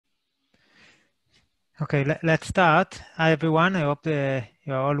Okay, let's start. Hi, everyone. I hope you're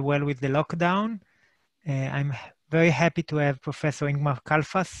all well with the lockdown. I'm very happy to have Professor Ingmar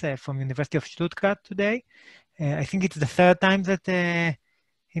Kallfass from University of Stuttgart today. I think it's the third time that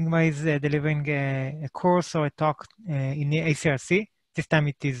Ingmar is delivering a course or a talk in the ACRC. This time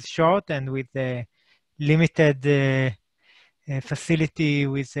it is short and with limited facility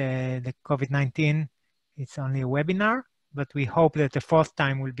with the COVID-19. It's only a webinar, but we hope that the fourth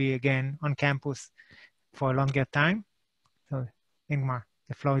time will be again on campus for a longer time. So, Ingmar,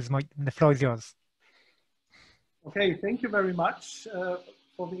 the floor is yours. Okay, thank you very much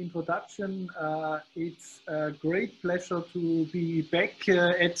for the introduction. It's a great pleasure to be back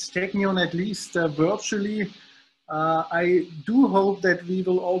at Technion, at least virtually. I do hope that we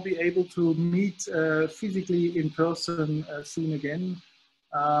will all be able to meet physically in person soon again.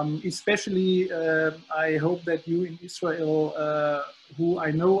 Especially, I hope that you in Israel, who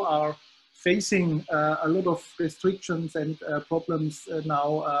I know are facing a lot of restrictions and problems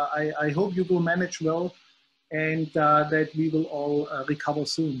now, I hope you will manage well and that we will all recover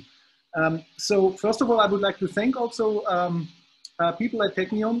soon. So first of all, I would like to thank also people at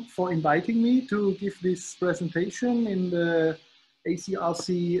Technion for inviting me to give this presentation in the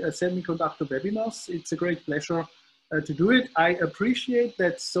ACRC semiconductor webinars. It's a great pleasure to do it. I appreciate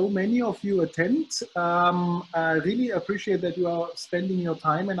that so many of you attend. I really appreciate that you are spending your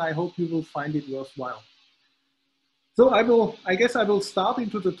time, and I hope you will find it worthwhile. So I guess I will start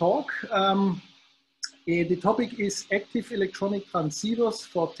into the talk. The topic is active electronic transceivers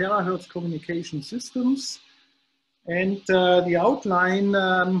for terahertz communication systems. And the outline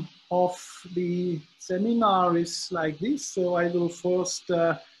of the seminar is like this. So I will first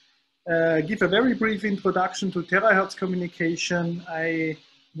give a very brief introduction to terahertz communication. I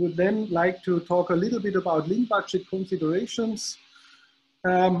would then like to talk a little bit about link budget considerations.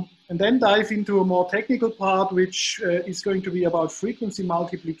 And then dive into a more technical part, which is going to be about frequency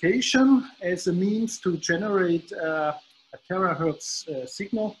multiplication as a means to generate a terahertz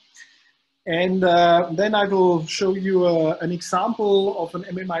signal. And then I will show you an example of an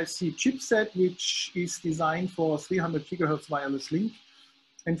MMIC chipset, which is designed for 300 gigahertz wireless link.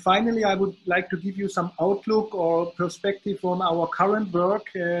 And finally, I would like to give you some outlook or perspective on our current work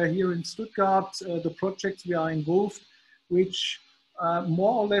here in Stuttgart, the projects we are involved, which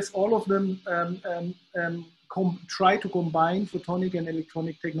more or less all of them try to combine photonic and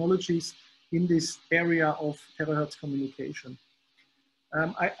electronic technologies in this area of terahertz communication.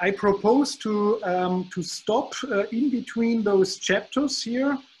 I propose to stop in between those chapters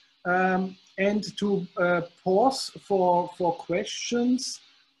here and to pause for questions.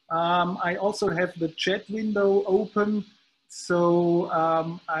 I also have the chat window open, so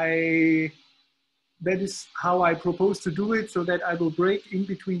that is how I propose to do it, so that I will break in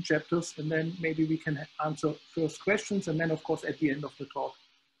between chapters and then maybe we can answer first questions, and then of course at the end of the talk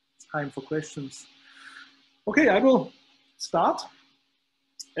it's time for questions. Okay, I will start.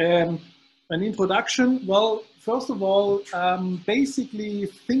 An introduction. Well, first of all, basically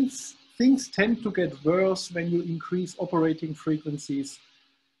things tend to get worse when you increase operating frequencies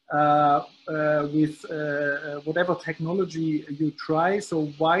with whatever technology you try. So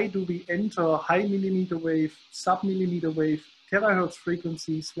why do we enter high millimeter wave, sub-millimeter wave, terahertz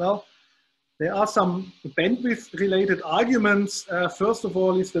frequencies? Well, there are some bandwidth related arguments. First of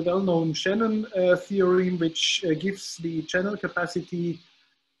all is the well-known Shannon theorem, which gives the channel capacity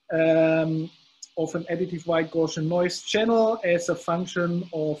of an additive white Gaussian noise channel as a function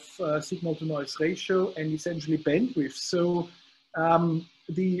of signal to noise ratio and essentially bandwidth. So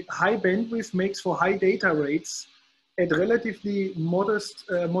the high bandwidth makes for high data rates at relatively modest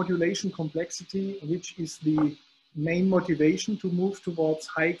modulation complexity, which is the main motivation to move towards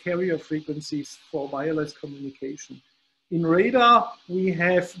high carrier frequencies for wireless communication. In radar, we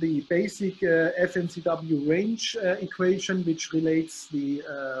have the basic FNCW range equation, which relates the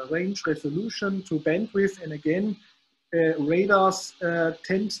range resolution to bandwidth. And again, radars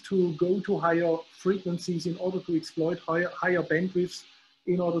tend to go to higher frequencies in order to exploit higher bandwidths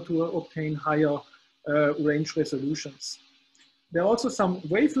in order to obtain higher range resolutions. There are also some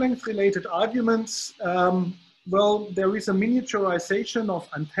wavelength related arguments. Well, there is a miniaturization of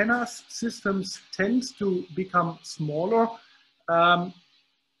antennas. Systems tend to become smaller.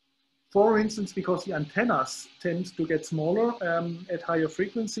 For instance, because the antennas tend to get smaller at higher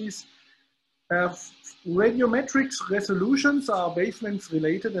frequencies. Radiometrics resolutions are wavelengths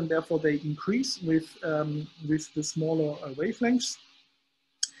related, and therefore they increase with the smaller wavelengths.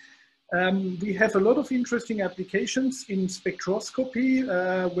 We have a lot of interesting applications in spectroscopy,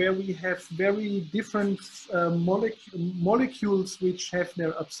 where we have very different molecules which have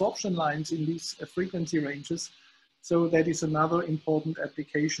their absorption lines in these frequency ranges. So that is another important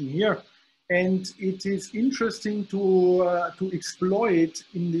application here. And it is interesting to exploit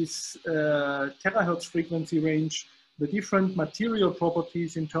in this terahertz frequency range the different material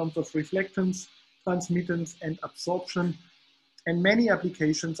properties in terms of reflectance, transmittance, and absorption. And many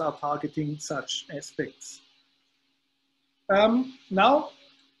applications are targeting such aspects. Now,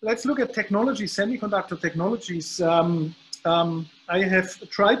 let's look at technology, semiconductor technologies. I have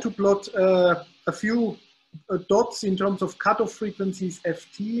tried to plot a few dots in terms of cutoff frequencies,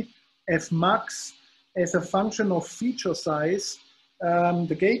 FT, Fmax, as a function of feature size,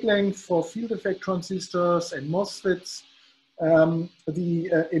 the gate length for field effect transistors and MOSFETs,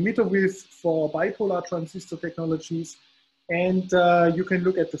 the emitter width for bipolar transistor technologies, and you can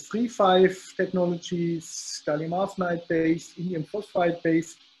look at the 3-5 technologies, gallium arsenide based, indium phosphide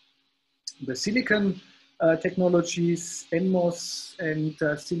based, the silicon technologies, NMOS, and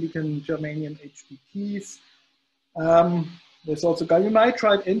silicon germanium HBTs. There's also gallium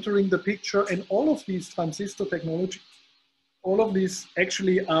nitride entering the picture, and all of these transistor technologies, all of these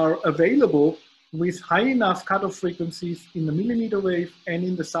actually are available with high enough cutoff frequencies in the millimeter wave and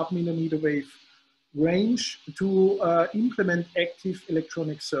in the sub-millimeter wave range to implement active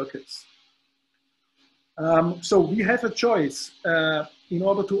electronic circuits. So we have a choice in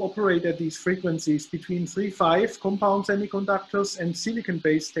order to operate at these frequencies between 3-5 compound semiconductors and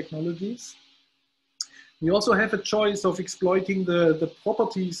silicon-based technologies. We also have a choice of exploiting the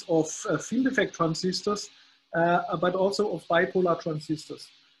properties of field effect transistors, but also of bipolar transistors.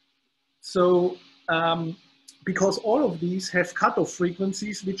 So, because all of these have cutoff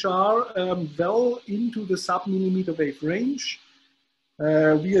frequencies which are well into the sub-millimeter wave range.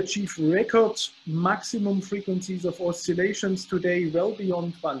 We achieve record maximum frequencies of oscillations today well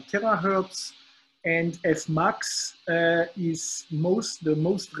beyond 1 terahertz, and Fmax is the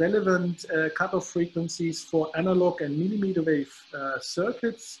most relevant cutoff frequencies for analog and millimeter wave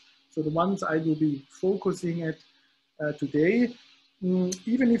circuits. So the ones I will be focusing at today.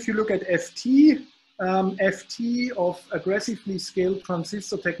 Even if you look at FT, FT of aggressively scaled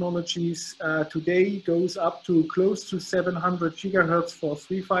transistor technologies today goes up to close to 700 gigahertz for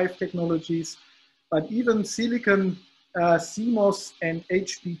 3-5 technologies, but even silicon CMOS and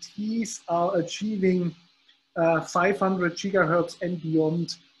HBTs are achieving 500 gigahertz and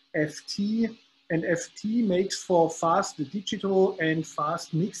beyond FT, and FT makes for fast digital and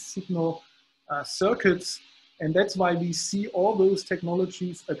fast mixed signal circuits, and that's why we see all those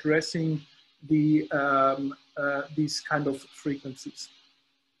technologies addressing these kind of frequencies.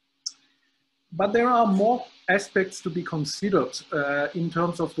 But there are more aspects to be considered in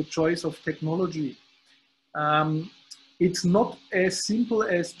terms of the choice of technology. It's not as simple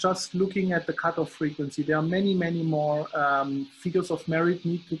as just looking at the cutoff frequency. There are many, many more figures of merit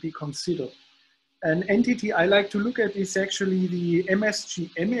need to be considered. An entity I like to look at is actually the MSG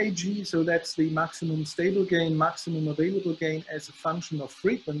MAG, so that's the maximum stable gain, maximum available gain as a function of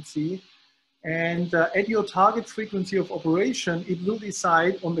frequency. And at your target frequency of operation, it will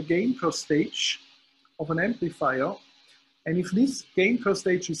decide on the gain per stage of an amplifier. And if this gain per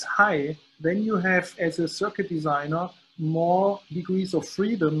stage is high, then you have, as a circuit designer, more degrees of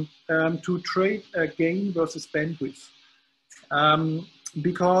freedom to trade gain versus bandwidth.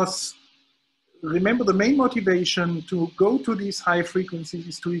 Because remember, the main motivation to go to these high frequencies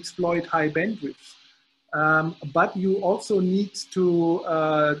is to exploit high bandwidth. But you also need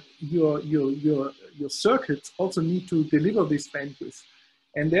to, your circuits also need to deliver this bandwidth.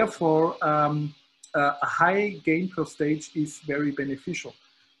 And therefore, a high gain per stage is very beneficial.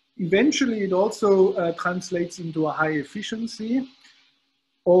 Eventually, it also translates into a high efficiency,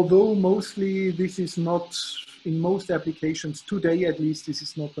 although mostly this is not, in most applications today at least, this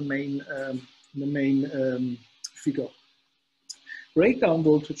is not the main figure. Breakdown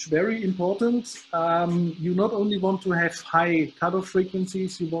voltage, very important. You not only want to have high cutoff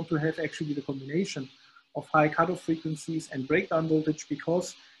frequencies, you want to have actually the combination of high cutoff frequencies and breakdown voltage,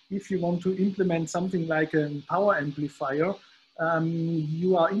 because if you want to implement something like a power amplifier,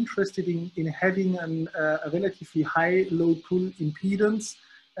 you are interested in having a relatively high load pull impedance,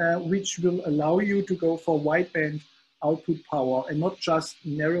 which will allow you to go for wideband output power and not just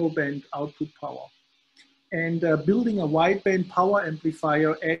narrowband output power. And building a wideband power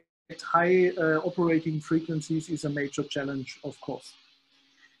amplifier at high operating frequencies is a major challenge, of course.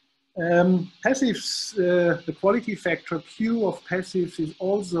 Passives, the quality factor Q of passives is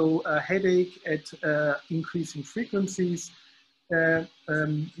also a headache at increasing frequencies.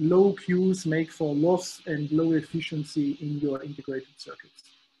 low Qs make for loss and low efficiency in your integrated circuits.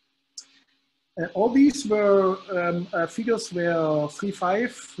 All these were figures where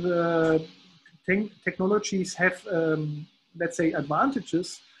 3.5 technologies have, let's say,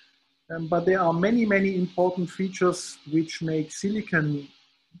 advantages, but there are many, many important features which make silicon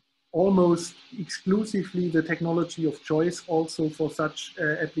almost exclusively the technology of choice also for such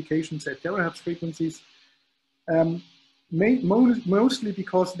applications at terahertz frequencies. Mostly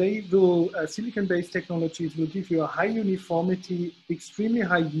because they will, silicon-based technologies will give you a high uniformity, extremely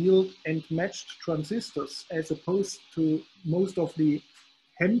high yield and matched transistors, as opposed to most of the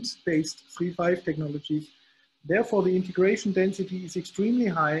HEMT-based 3.5 technologies. Therefore, the integration density is extremely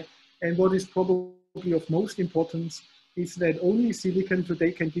high, and what is probably of most importance is that only silicon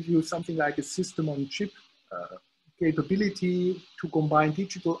today can give you something like a system on chip capability to combine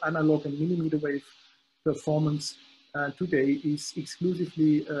digital, analog, and millimeter wave performance. Today is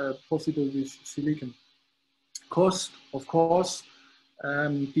exclusively possible with silicon. Cost, of course,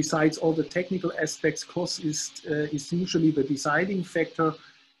 besides all the technical aspects, cost is usually the deciding factor.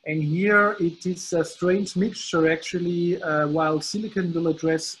 And here it is a strange mixture actually, while silicon will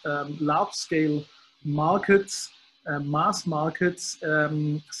address large-scale markets, mass markets,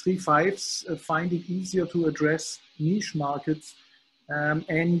 3.5s find it easier to address niche markets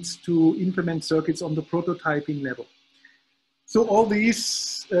and to implement circuits on the prototyping level. So all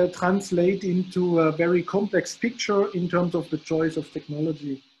these translate into a very complex picture in terms of the choice of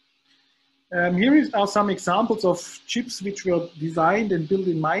technology. Here are some examples of chips which were designed and built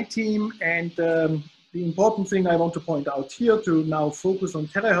in my team. And the important thing I want to point out here to now focus on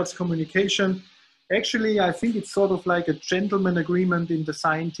terahertz communication. Actually, I think it's sort of like a gentleman agreement in the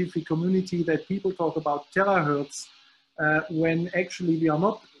scientific community that people talk about terahertz when actually we are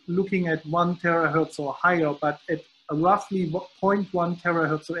not looking at 1 terahertz or higher, but at a roughly 0.1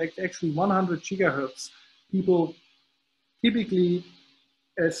 terahertz, so actually 100 gigahertz. People typically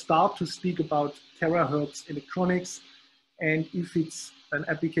start to speak about terahertz electronics, and if it's an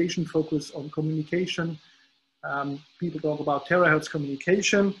application focus on communication, people talk about terahertz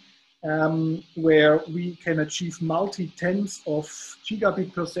communication, where we can achieve multi-tens of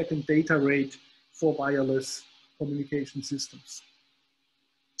gigabit per second data rate for wireless communication systems.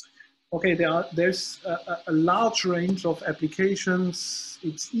 Okay, there's a large range of applications.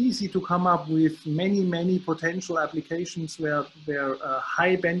 It's easy to come up with many, many potential applications where a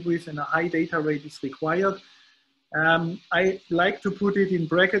high bandwidth and a high data rate is required. I like to put it in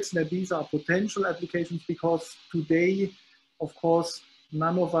brackets that these are potential applications because today, of course,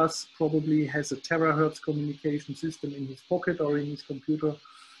 none of us probably has a terahertz communication system in his pocket or in his computer.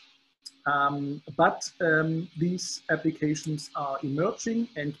 But these applications are emerging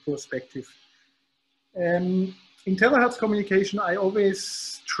and prospective. In terahertz communication, I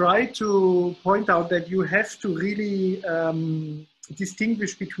always try to point out that you have to really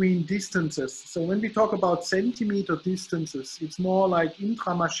distinguish between distances. So when we talk about centimeter distances, it's more like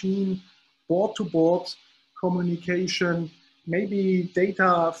intra-machine, board-to-board communication, maybe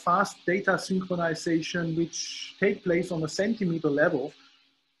fast data synchronization, which take place on a centimeter level.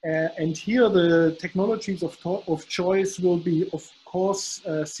 And here the technologies of choice will be, of course,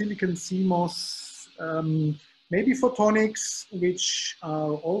 silicon CMOS, maybe photonics, which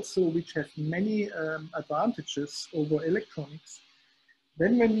have many advantages over electronics.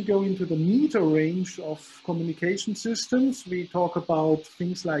 Then when we go into the meter range of communication systems, we talk about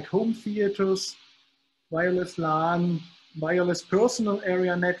things like home theaters, wireless LAN, wireless personal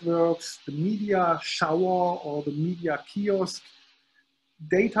area networks, the media shower or the media kiosk,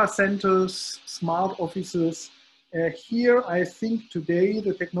 data centers, smart offices. Here, I think today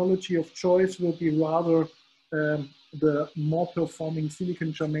the technology of choice will be rather the more performing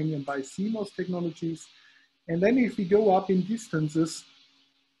silicon germanium by CMOS technologies. And then if we go up in distances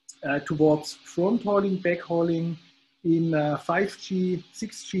towards front hauling, back hauling, in 5G,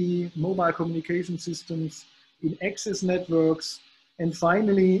 6G mobile communication systems, in access networks, and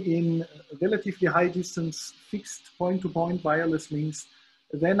finally in relatively high distance fixed point-to-point wireless links,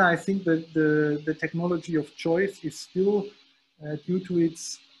 then I think that the technology of choice is still, due to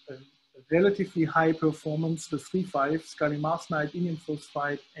its relatively high performance, the 3.5, gallium arsenide, indium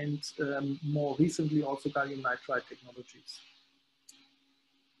phosphide, and more recently also gallium nitride technologies.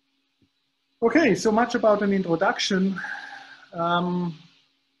 Okay, so much about an introduction. I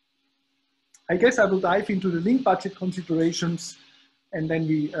guess I will dive into the link budget considerations, and then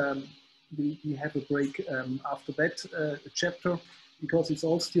we have a break after that chapter, because it's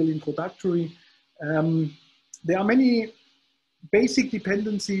all still introductory. There are many basic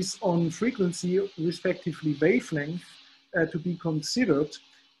dependencies on frequency, respectively wavelength, to be considered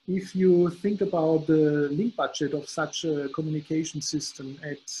if you think about the link budget of such a communication system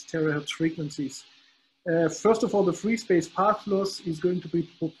at terahertz frequencies. First of all, the free space path loss is going to be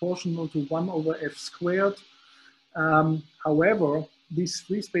proportional to 1 over f squared. However, this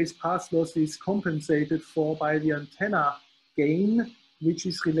free space path loss is compensated for by the antenna gain, which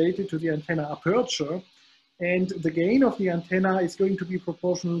is related to the antenna aperture. And the gain of the antenna is going to be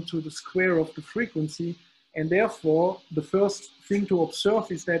proportional to the square of the frequency. And therefore, the first thing to observe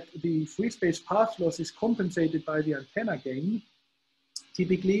is that the free space path loss is compensated by the antenna gain,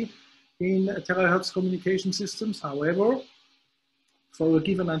 typically in terahertz communication systems. However, for a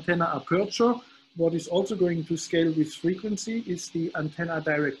given antenna aperture, what is also going to scale with frequency is the antenna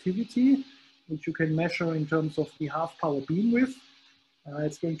directivity, which you can measure in terms of the half power beam width.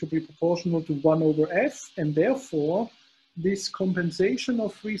 It's going to be proportional to 1 over f, and therefore, this compensation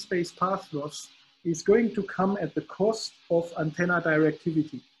of free space path loss is going to come at the cost of antenna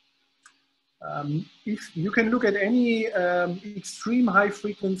directivity. If you can look at any extreme high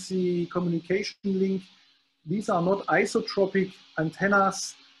frequency communication link, these are not isotropic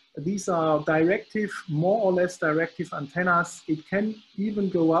antennas. These are directive, more or less directive antennas. It can even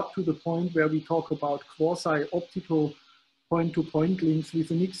go up to the point where we talk about quasi-optical point-to-point links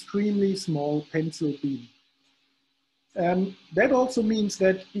with an extremely small pencil beam. That also means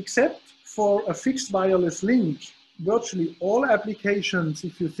that except for a fixed wireless link, virtually all applications,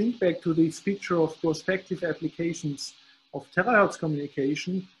 if you think back to this picture of prospective applications of terahertz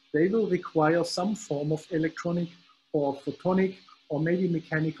communication, they will require some form of electronic or photonic or maybe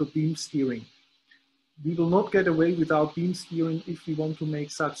mechanical beam steering. We will not get away without beam steering if we want to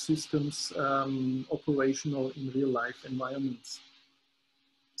make such systems operational in real life environments.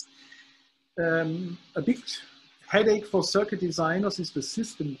 A big headache for circuit designers is the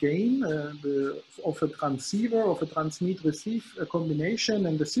system gain of a transceiver, of a transmit-receive combination,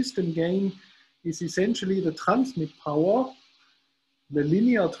 and the system gain is essentially the transmit power, the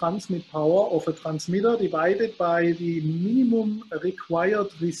linear transmit power of a transmitter divided by the minimum required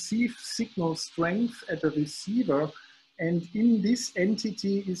receive signal strength at the receiver. And in this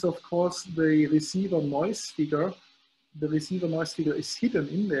entity is, of course, the receiver noise figure. The receiver noise figure is hidden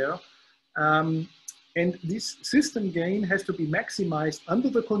in there. And this system gain has to be maximized under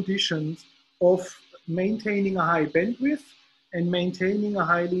the conditions of maintaining a high bandwidth and maintaining a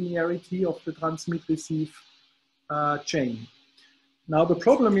high linearity of the transmit-receive chain. Now, the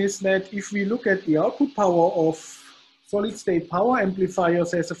problem is that if we look at the output power of solid-state power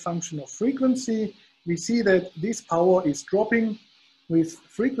amplifiers as a function of frequency, we see that this power is dropping. With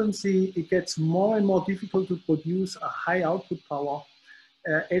frequency, it gets more and more difficult to produce a high output power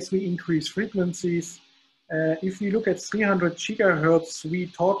as we increase frequencies. If we look at 300 gigahertz, we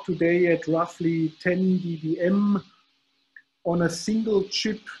talk today at roughly 10 dBm on a single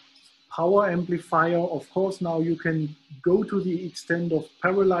chip power amplifier. Of course, now you can go to the extent of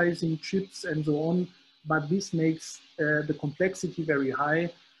parallelizing chips and so on, but this makes the complexity very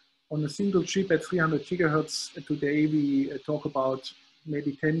high. On a single chip at 300 gigahertz today, we talk about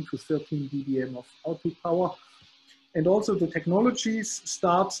maybe 10 to 13 dBm of output power. And also the technologies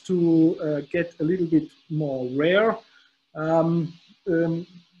start to get a little bit more rare.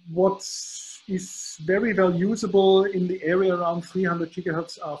 What is very well usable in the area around 300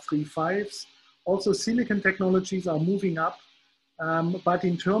 gigahertz are 3.5s. Also silicon technologies are moving up, but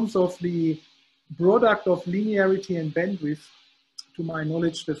in terms of the product of linearity and bandwidth, to my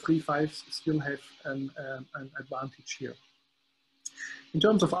knowledge, the 3.5s still have an advantage here. In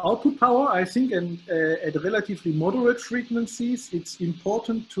terms of output power, I think at relatively moderate frequencies, it's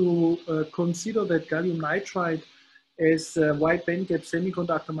important to consider that gallium nitride as a wide bandgap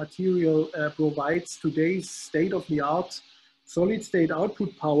semiconductor material provides today's state-of-the-art solid-state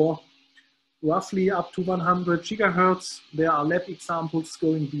output power, roughly up to 100 gigahertz. There are lab examples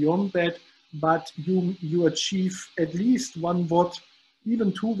going beyond that, but you achieve at least 1 watt,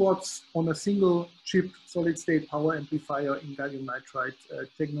 even 2 watts on a single chip solid-state power amplifier in gallium nitride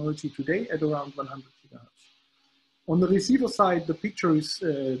technology today at around 100 gigahertz. On the receiver side, the picture is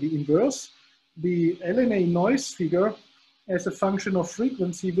the inverse. The LNA noise figure as a function of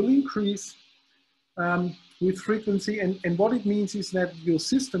frequency will increase with frequency, and what it means is that your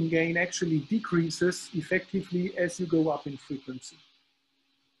system gain actually decreases effectively as you go up in frequency.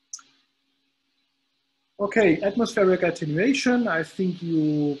 Okay, atmospheric attenuation. I think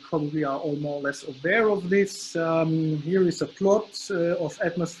you probably are all more or less aware of this. Here is a plot of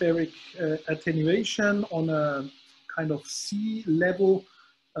atmospheric attenuation on a kind of sea level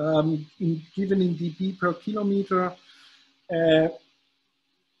given in dB per kilometer.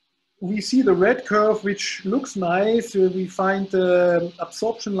 we see the red curve, which looks nice. We find the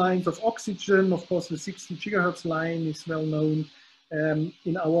absorption lines of oxygen. Of course, the 60 gigahertz line is well known.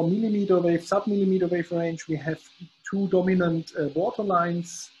 In our millimeter wave, sub-millimeter wave range, we have two dominant water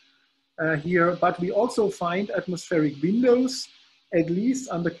lines here, but we also find atmospheric windows, at least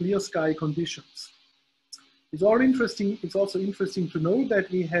under clear sky conditions. It's also interesting to know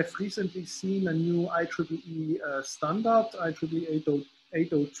that we have recently seen a new IEEE standard, IEEE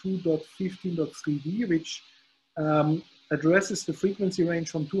 802.15.3d, which addresses the frequency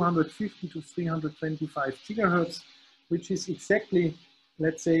range from 250 to 325 gigahertz, which is exactly,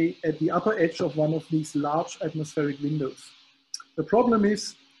 let's say, at the upper edge of one of these large atmospheric windows. The problem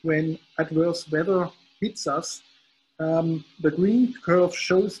is when adverse weather hits us, the green curve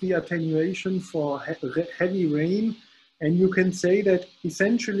shows the attenuation for heavy rain, and you can say that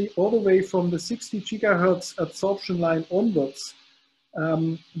essentially all the way from the 60 gigahertz absorption line onwards,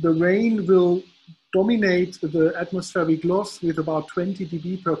 the rain will dominate the atmospheric loss with about 20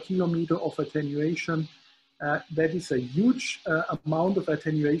 dB per kilometer of attenuation. That is a huge amount of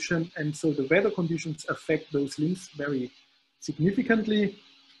attenuation, and so the weather conditions affect those links very significantly.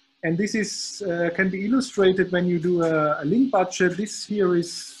 And this is, can be illustrated when you do a link budget. This here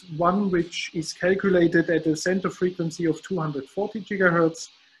is one which is calculated at a center frequency of 240 gigahertz.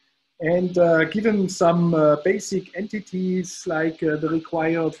 And given some basic entities like the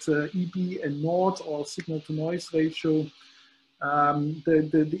required EB and NOD or signal to noise ratio,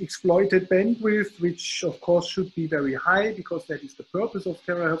 the exploited bandwidth, which of course should be very high because that is the purpose of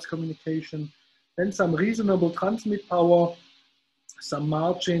terahertz communication, then some reasonable transmit power, some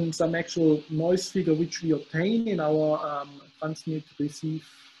margin, some actual noise figure which we obtain in our transmit receive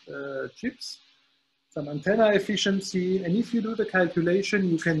chips, some antenna efficiency. And if you do the calculation,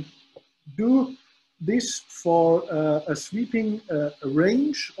 you can do this for a sweeping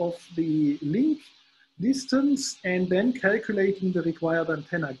range of the link distance and then calculating the required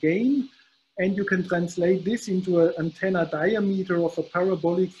antenna gain. And you can translate this into an antenna diameter of a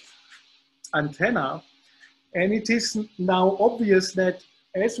parabolic antenna. And it is now obvious that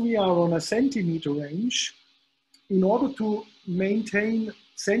as we are on a centimeter range, in order to maintain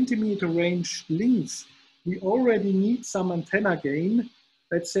centimeter range links, we already need some antenna gain,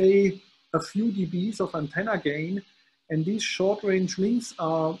 let's say a few dBs of antenna gain. And these short range links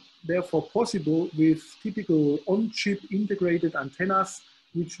are therefore possible with typical on-chip integrated antennas,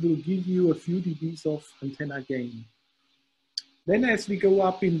 which will give you a few dBs of antenna gain. Then as we go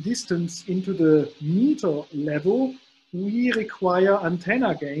up in distance into the meter level, we require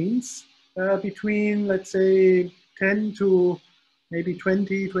antenna gains between, let's say, 10 to maybe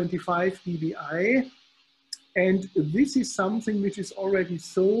 20, 25 dBi. And this is something which is already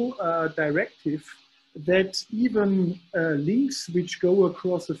so directive that even links which go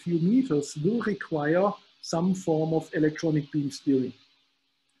across a few meters will require some form of electronic beam steering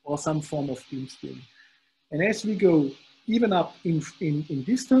or some form of beam steering. And as we go even up in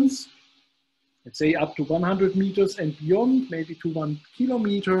distance, let's say up to 100 meters and beyond, maybe to 1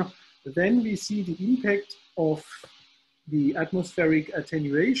 kilometer, then we see the impact of the atmospheric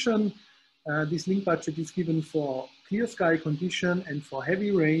attenuation. This link budget is given for clear sky condition and for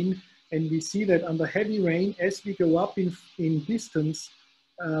heavy rain. And we see that under heavy rain, as we go up in distance,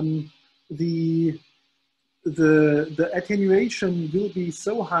 the attenuation will be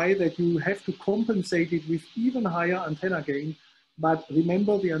so high that you have to compensate it with even higher antenna gain. But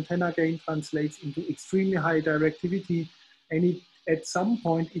remember, the antenna gain translates into extremely high directivity, and at some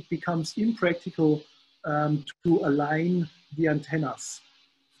point it becomes impractical to align the antennas.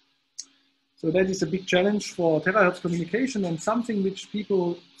 So that is a big challenge for terahertz communication, and something which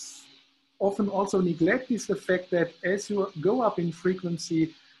people often also neglect is the fact that as you go up in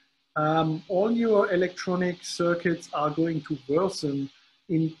frequency, all your electronic circuits are going to worsen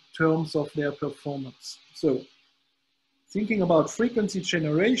in terms of their performance. So thinking about frequency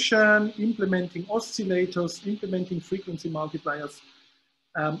generation, implementing oscillators, implementing frequency multipliers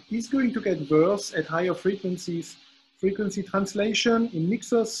is going to get worse at higher frequencies. Frequency translation in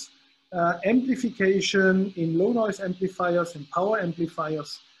mixers, amplification in low noise amplifiers and power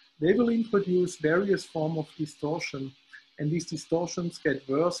amplifiers, they will introduce various forms of distortion. And these distortions get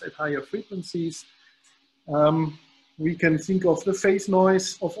worse at higher frequencies. We can think of the phase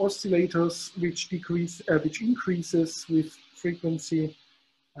noise of oscillators, which increases with frequency.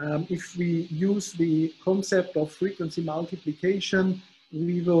 If we use the concept of frequency multiplication,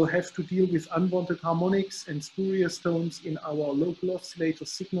 we will have to deal with unwanted harmonics and spurious tones in our local oscillator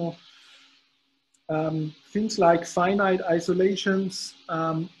signal. Things like finite isolations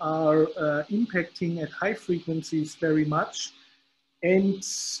are impacting at high frequencies very much. And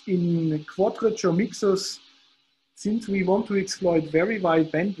in quadrature mixers, since we want to exploit very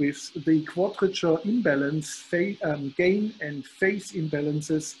wide bandwidths, the quadrature imbalance, gain and phase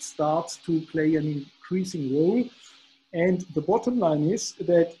imbalances start to play an increasing role. And the bottom line is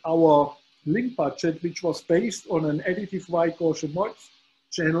that our link budget, which was based on an additive wide Gaussian noise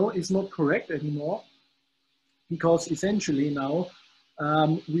channel, is not correct anymore, because essentially now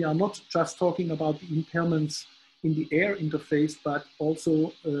we are not just talking about the impairments in the air interface, but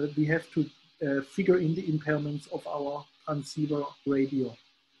also we have to figure in the impairments of our transceiver radio.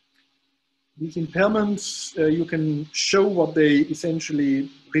 These impairments, you can show what they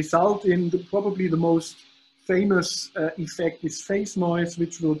essentially result in. Probably the most famous effect is phase noise,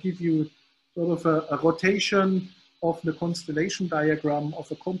 which will give you sort of a rotation of the constellation diagram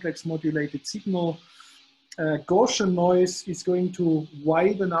of a complex modulated signal. Gaussian noise is going to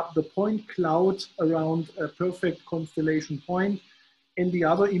widen up the point cloud around a perfect constellation point. And the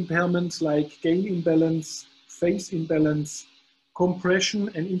other impairments like gain imbalance, phase imbalance, compression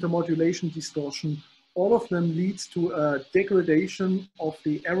and intermodulation distortion, all of them lead to a degradation of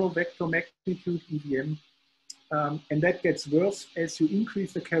the error vector magnitude EVM. And that gets worse as you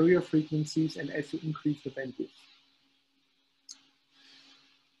increase the carrier frequencies and as you increase the bandwidth.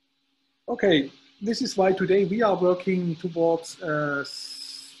 Okay, this is why today we are working towards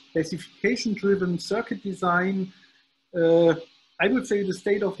specification-driven circuit design. I would say the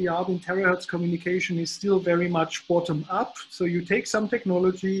state of the art in terahertz communication is still very much bottom up. So you take some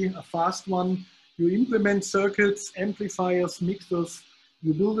technology, a fast one, you implement circuits, amplifiers, mixers,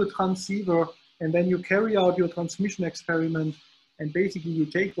 you build a transceiver, and then you carry out your transmission experiment, and basically you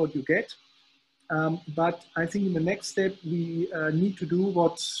take what you get. But I think in the next step, we need to do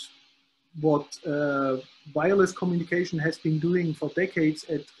what wireless communication has been doing for decades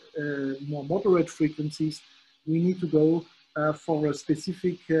at more moderate frequencies. We need to go for a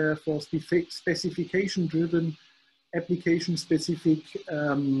specific, specification-driven, application-specific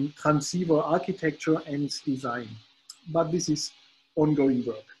transceiver architecture and design. But this is ongoing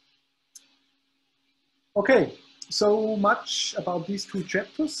work. Okay, so much about these two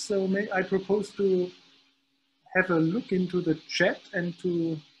chapters. So I propose to have a look into the chat and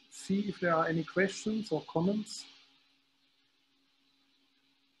to see if there are any questions or comments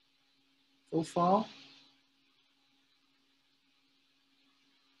so far.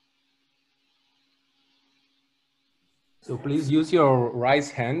 So please use your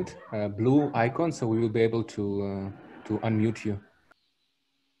raise hand, blue icon, so we will be able to unmute you.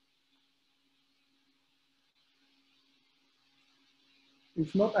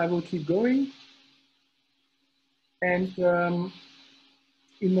 If not, I will keep going. And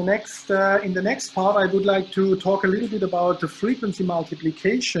in the next part, I would like to talk a little bit about the frequency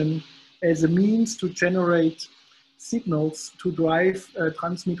multiplication as a means to generate signals to drive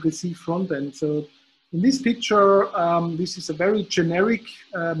transmit receive front end. So in this picture, this is a very generic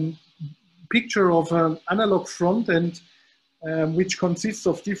picture of an analog front end, which consists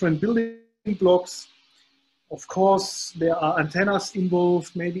of different building blocks. Of course, there are antennas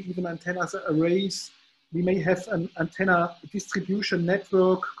involved, maybe even antennas arrays. We may have an antenna distribution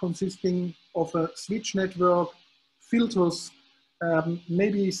network consisting of a switch network, filters,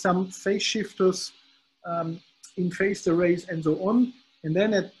 maybe some phase shifters in phased arrays and so on. And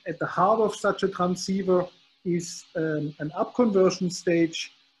then at the heart of such a transceiver is an up conversion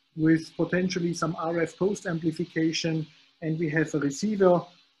stage with potentially some RF post amplification. And we have a receiver,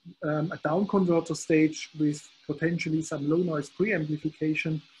 a down converter stage with potentially some low noise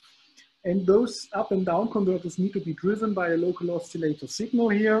pre-amplification. And those up and down converters need to be driven by a local oscillator signal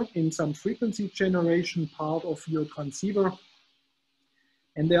here in some frequency generation part of your transceiver.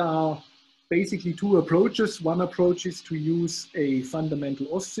 And there are basically two approaches. One approach is to use a fundamental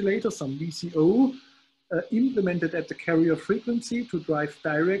oscillator, some VCO, implemented at the carrier frequency to drive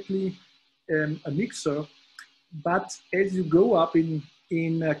directly a mixer. But as you go up in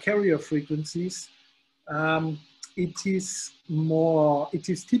carrier frequencies, it is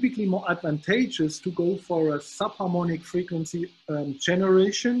typically more advantageous to go for a subharmonic frequency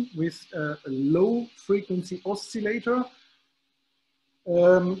generation with a low frequency oscillator,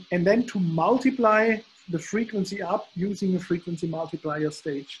 and then to multiply the frequency up using a frequency multiplier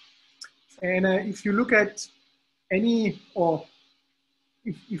stage. And if you look at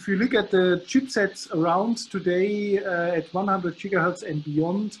if you look at the chipsets around today at 100 gigahertz and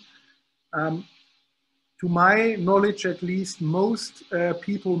beyond, to my knowledge, at least, most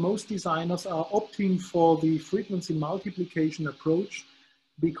people, most designers are opting for the frequency multiplication approach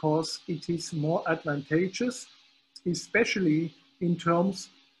because it is more advantageous, especially in terms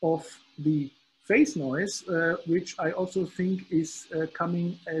of the phase noise, which I also think is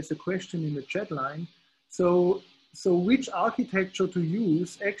coming as a question in the chat line. So which architecture to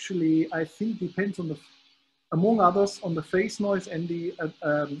use actually, I think, depends on the, among others, on the phase noise and the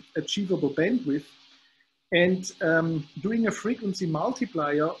achievable bandwidth. And doing a frequency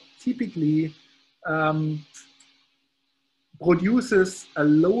multiplier typically produces a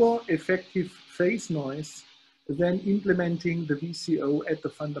lower effective phase noise than implementing the VCO at the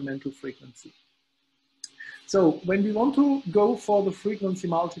fundamental frequency. So when we want to go for the frequency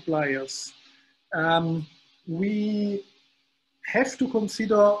multipliers, we have to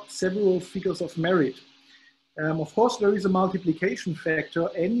consider several figures of merit. Of course, there is a multiplication factor,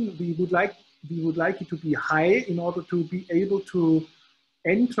 and we would like it to be high in order to be able to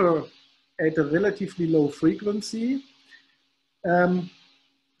enter at a relatively low frequency.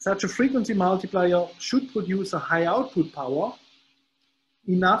 Such a frequency multiplier should produce a high output power,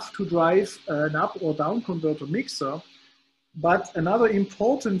 enough to drive an up or down converter mixer. But another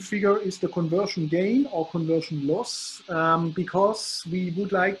important figure is the conversion gain or conversion loss, because we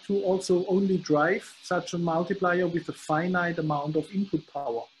would like to also only drive such a multiplier with a finite amount of input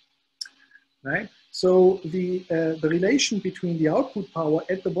power, right? So the relation between the output power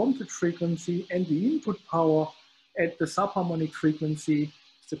at the wanted frequency and the input power at the subharmonic frequency,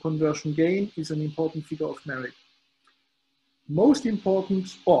 the conversion gain, is an important figure of merit. Most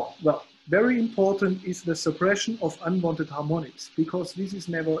important, or well, very important, is the suppression of unwanted harmonics, because this is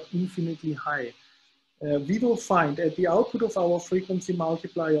never infinitely high. We will find at the output of our frequency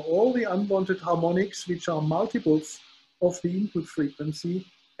multiplier all the unwanted harmonics, which are multiples of the input frequency.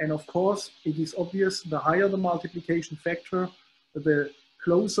 And of course, it is obvious, the higher the multiplication factor, the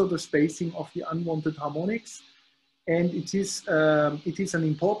closer the spacing of the unwanted harmonics. And it is an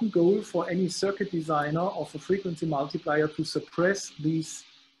important goal for any circuit designer of a frequency multiplier to suppress these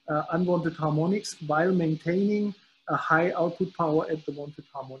unwanted harmonics while maintaining a high output power at the wanted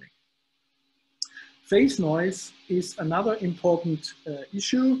harmonic. Phase noise is another important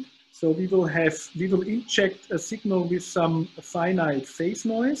issue. So we will inject a signal with some finite phase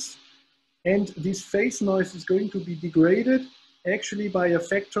noise, and this phase noise is going to be degraded actually by a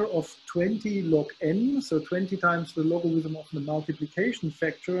factor of 20 log n, so 20 times the logarithm of the multiplication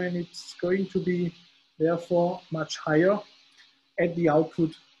factor, and it's going to be therefore much higher at the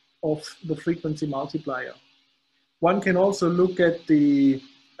output of the frequency multiplier. One can also look at the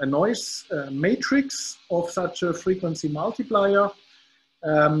noise matrix of such a frequency multiplier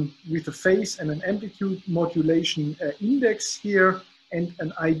with a phase and an amplitude modulation index here, and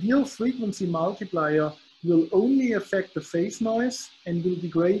an ideal frequency multiplier will only affect the phase noise and will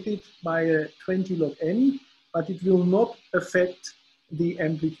degrade it by a 20 log n, but it will not affect the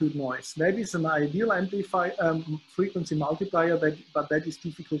amplitude noise. That is an ideal frequency multiplier, but that is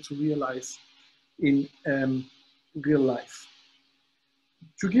difficult to realize in real life.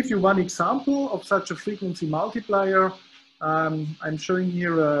 To give you one example of such a frequency multiplier, I'm showing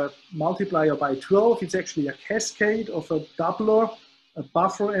here a multiplier by 12. It's actually a cascade of a doubler, a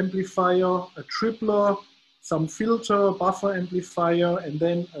buffer amplifier, a tripler, some filter, buffer amplifier, and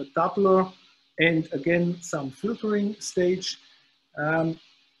then a doubler, and again some filtering stage.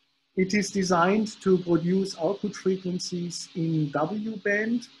 It is designed to produce output frequencies in W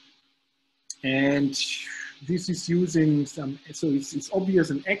band, and this is using some, so it's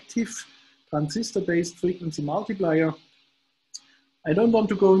obvious, an active transistor-based frequency multiplier. I don't want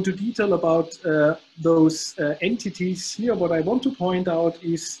to go into detail about those entities here. What I want to point out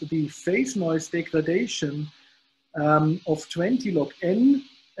is the phase noise degradation of 20 log n.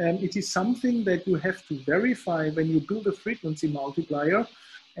 It is something that you have to verify when you build a frequency multiplier.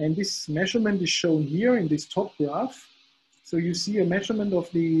 And this measurement is shown here in this top graph. So you see a measurement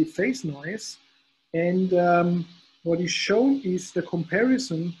of the phase noise. And what is shown is the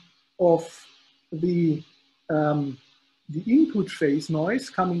comparison of the input phase noise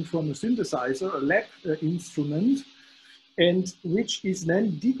coming from a synthesizer, a lab instrument, and which is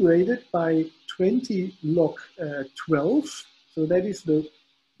then degraded by 20 log 12. So that is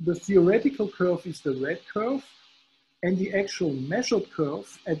the theoretical curve is the red curve, and the actual measured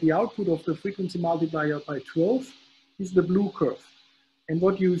curve at the output of the frequency multiplier by 12 is the blue curve. And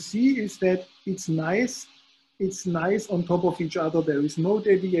what you see is that it's nice on top of each other. There is no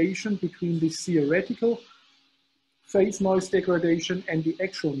deviation between this theoretical phase noise degradation and the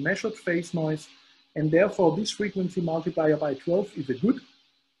actual measured phase noise. And therefore this frequency multiplier by 12 is a good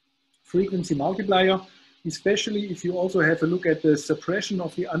frequency multiplier, especially if you also have a look at the suppression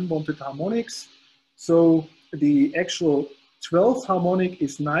of the unwanted harmonics. So the actual 12th harmonic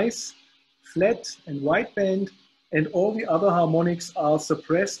is nice, flat and wideband, and all the other harmonics are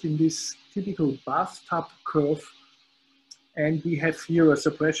suppressed in this typical bathtub curve. And we have here a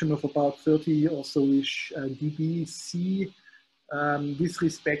suppression of about 30 or so-ish dB C with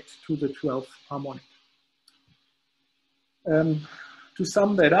respect to the 12th harmonic. To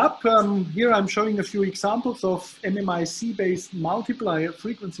sum that up, here I'm showing a few examples of MMIC-based multiplier,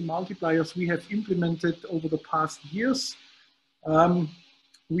 frequency multipliers we have implemented over the past years.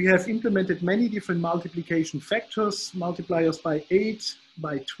 We have implemented many different multiplication factors, multipliers by 8,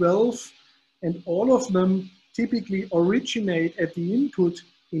 by 12, and all of them typically originate at the input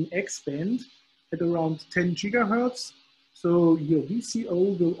in X-band at around 10 gigahertz. So your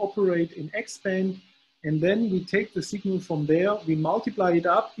VCO will operate in X-band, and then we take the signal from there, we multiply it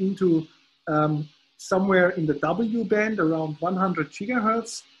up into somewhere in the W band around 100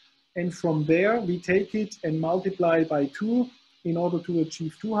 gigahertz, and from there we take it and multiply by 2 in order to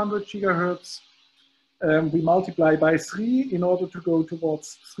achieve 200 gigahertz. We multiply by 3 in order to go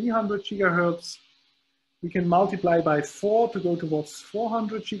towards 300 gigahertz. We can multiply by 4 to go towards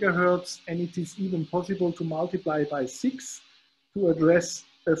 400 gigahertz, and it is even possible to multiply by 6 to address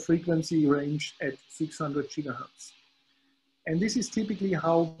a frequency range at 600 gigahertz. And this is typically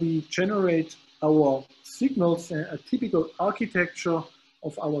how we generate our signals, a typical architecture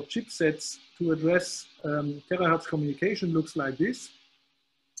of our chipsets to address terahertz communication looks like this.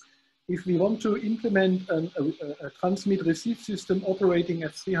 If we want to implement a transmit-receive system operating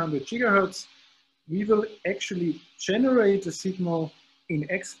at 300 gigahertz, we will actually generate a signal in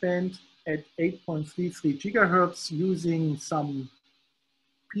X-band at 8.33 gigahertz using some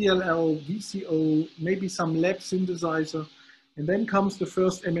PLL, VCO, maybe some lab synthesizer. And then comes the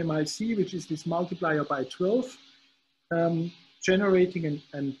first MMIC, which is this multiplier by 12, generating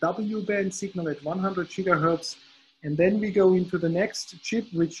a W-band signal at 100 gigahertz. And then we go into the next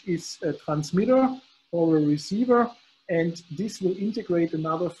chip, which is a transmitter or a receiver. And this will integrate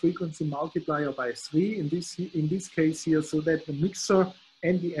another frequency multiplier by 3 in this case here, so that the mixer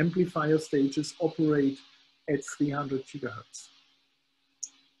and the amplifier stages operate at 300 gigahertz.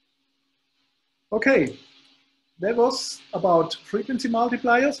 Okay, that was about frequency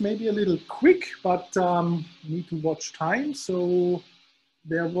multipliers, maybe a little quick, but need to watch time. So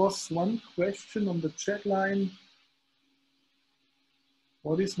there was one question on the chat line.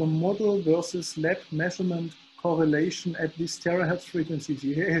 What is the model versus lab measurement correlation at this terahertz frequencies?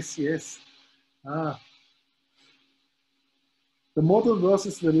 Yes, yes. The model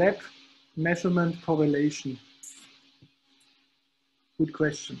versus the lab measurement correlation. Good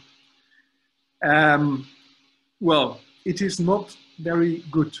question. Well, it is not very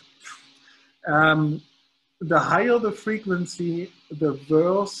good. The higher the frequency, the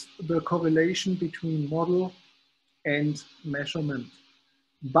worse the correlation between model and measurement.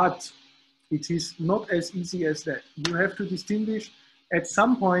 But it is not as easy as that. You have to distinguish. At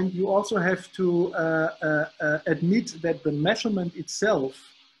some point, you also have to admit that the measurement itself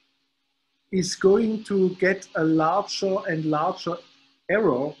is going to get a larger and larger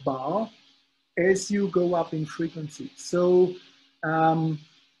error bar as you go up in frequency. So the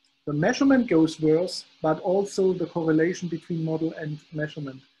measurement goes worse, but also the correlation between model and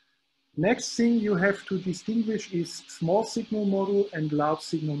measurement. Next thing you have to distinguish is small signal model and large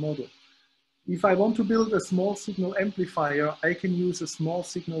signal model. If I want to build a small signal amplifier, I can use a small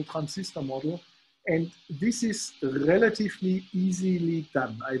signal transistor model, and this is relatively easily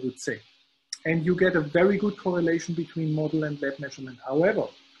done, I would say. And you get a very good correlation between model and lab measurement. However,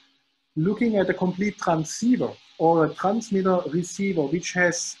 looking at a complete transceiver or a transmitter receiver, which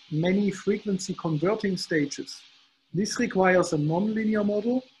has many frequency converting stages, this requires a nonlinear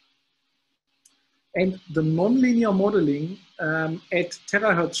model. And the nonlinear modeling at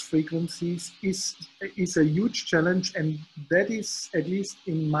terahertz frequencies is a huge challenge, and that is, at least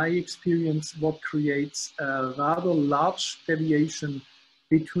in my experience, what creates a rather large deviation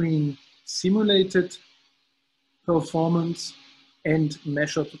between simulated performance and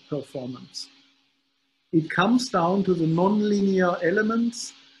measured performance. It comes down to the nonlinear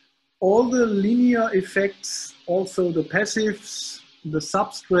elements. All the linear effects, also the passives, the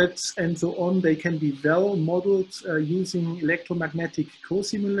substrates and so on, they can be well modeled using electromagnetic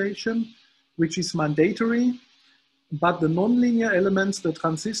co-simulation, which is mandatory. But the nonlinear elements, the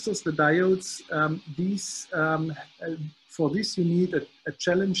transistors, the diodes, for this you need a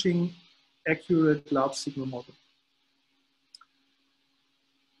challenging, accurate large signal model.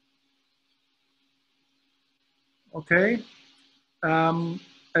 Okay,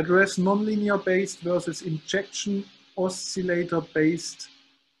 address nonlinear based versus injection oscillator-based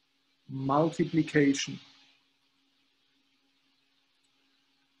multiplication.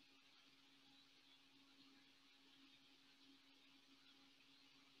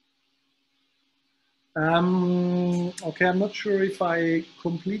 Okay, I'm not sure if I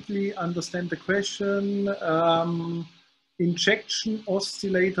completely understand the question. Injection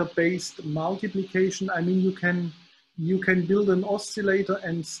oscillator based multiplication. I mean, you can build an oscillator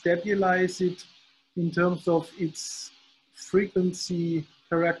and stabilize it in terms of its frequency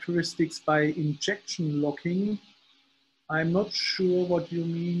characteristics by injection locking. I'm not sure what you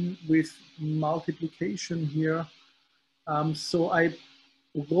mean with multiplication here. So I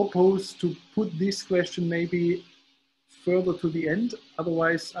propose to put this question maybe further to the end.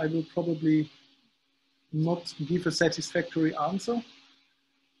 Otherwise, I will probably not give a satisfactory answer.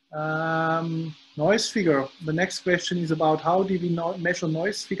 Noise figure. The next question is about how do we measure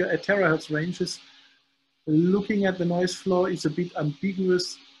noise figure at terahertz ranges. Looking at the noise floor is a bit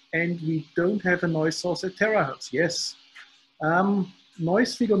ambiguous, and we don't have a noise source at terahertz. Yes.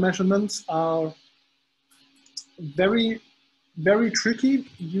 Noise figure measurements are very tricky.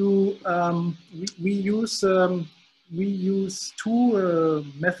 We use two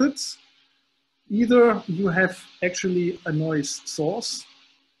methods. Either you have actually a noise source,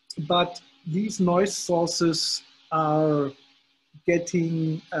 but these noise sources are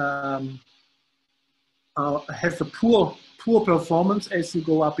getting have a poor performance as you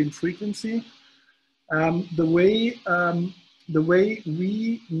go up in frequency. The way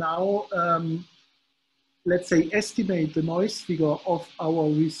we now let's say estimate the noise figure of our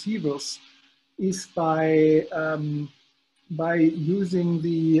receivers is by using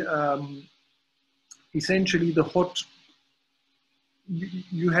the essentially the hot.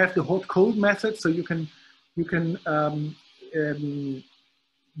 You have the hot cold method, so you can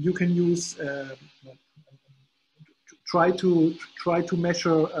use try to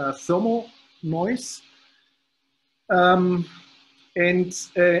measure thermal noise. And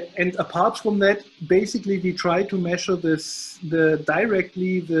apart from that, basically we try to measure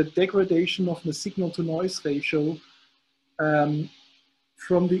directly the degradation of the signal to noise ratio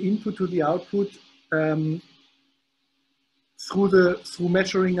from the input to the output through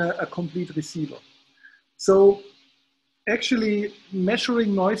measuring a complete receiver. So actually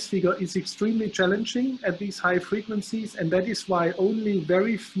measuring noise figure is extremely challenging at these high frequencies, and that is why only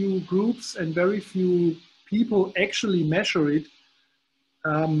very few groups and very few people actually measure it.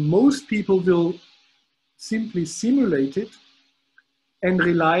 Most people will simply simulate it and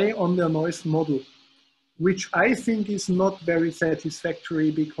rely on their noise model, which I think is not very satisfactory,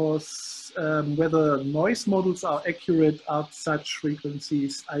 because whether noise models are accurate at such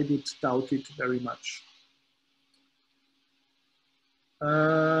frequencies, I would doubt it very much.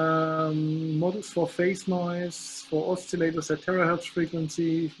 Models for phase noise, for oscillators at terahertz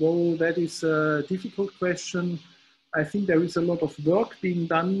frequency. Well, that is a difficult question. I think there is a lot of work being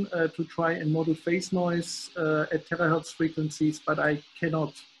done to try and model phase noise at terahertz frequencies, but I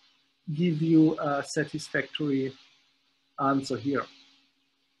cannot give you a satisfactory answer here.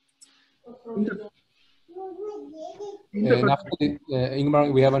 Naftali,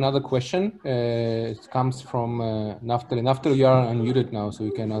 Ingmar, we have another question. It comes from Naftali. Naftali, you are unmuted now, so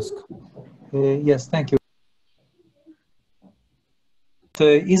you can ask. Yes, thank you.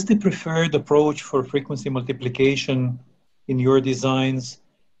 Is the preferred approach for frequency multiplication in your designs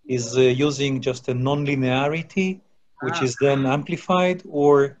is using just a non-linearity, which is then amplified,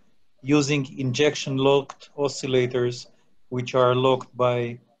 or using injection-locked oscillators, which are locked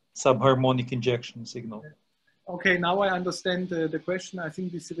by subharmonic injection signal? Okay, now I understand the question. I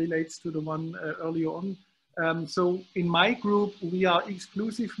think this relates to the one earlier on. So in my group, we are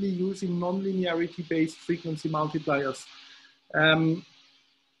exclusively using non-linearity based frequency multipliers.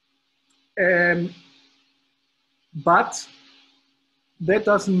 But that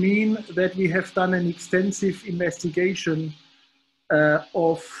doesn't mean that we have done an extensive investigation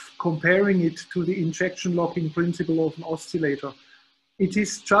of comparing it to the injection locking principle of an oscillator. It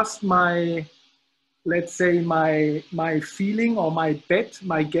is just my, let's say, my feeling or my bet,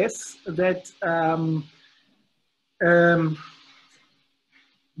 my guess that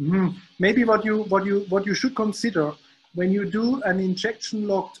maybe what you should consider when you do an injection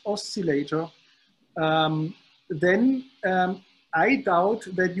locked oscillator, then I doubt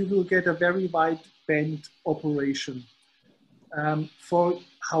that you will get a very wide band operation.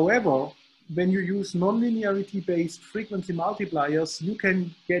 However, when you use non-linearity based frequency multipliers, you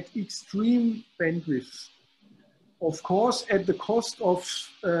can get extreme bandwidth. Of course, at the cost of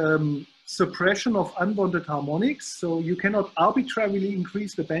suppression of unwanted harmonics. So you cannot arbitrarily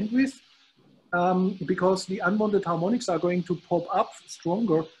increase the bandwidth because the unwanted harmonics are going to pop up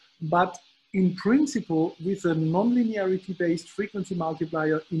stronger. But in principle, with a non-linearity based frequency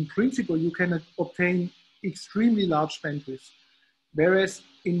multiplier, in principle, you can obtain extremely large bandwidth. Whereas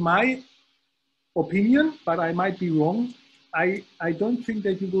in my opinion, but I might be wrong. I don't think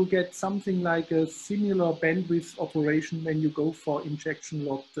that you will get something like a similar bandwidth operation when you go for injection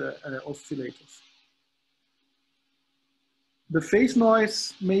locked oscillators. The phase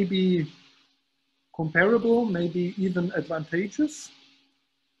noise may be comparable, maybe even advantageous,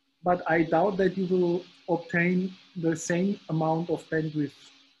 but I doubt that you will obtain the same amount of bandwidth.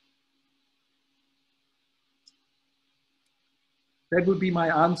 That would be my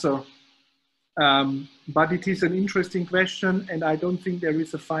answer. But it is an interesting question, and I don't think there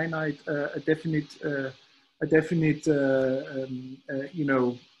is a finite, a definite, you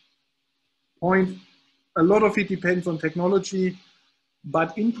know, point. A lot of it depends on technology,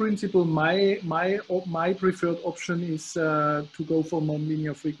 but in principle, my preferred option is to go for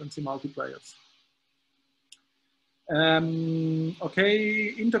nonlinear frequency multipliers.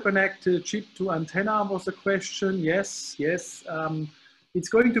 Okay, interconnect chip to antenna was a question. Yes, yes. It's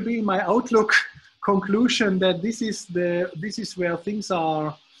going to be in my outlook conclusion that this is where things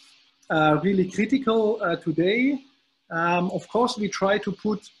are really critical today. Of course, we try to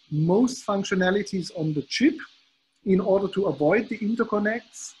put most functionalities on the chip in order to avoid the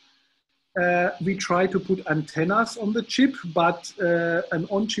interconnects. We try to put antennas on the chip, but an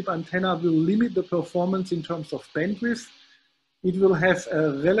on-chip antenna will limit the performance in terms of bandwidth. It will have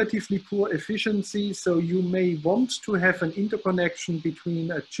a relatively poor efficiency, so you may want to have an interconnection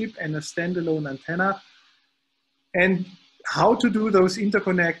between a chip and a standalone antenna. And how to do those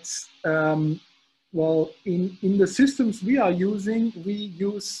interconnects? Well, in the systems we are using, we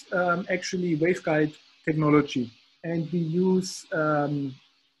use actually waveguide technology, and we use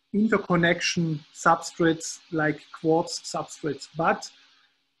interconnection substrates like quartz substrates. But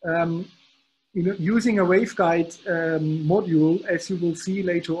you know, using a waveguide module, as you will see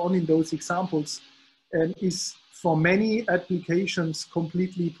later on in those examples, is for many applications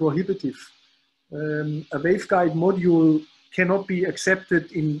completely prohibitive. A waveguide module cannot be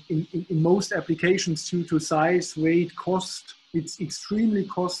accepted in most applications due to size, weight, cost. It's extremely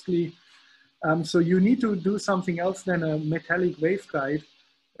costly. So you need to do something else than a metallic waveguide.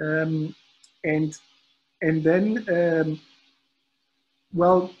 And then,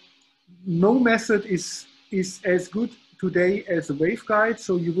 well, no method is as good today as a waveguide,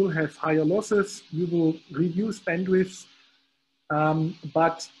 so you will have higher losses, you will reduce bandwidth,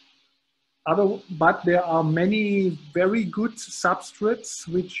 but there are many very good substrates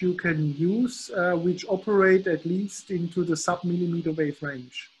which you can use, which operate at least into the sub-millimeter wave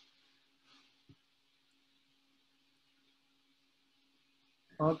range.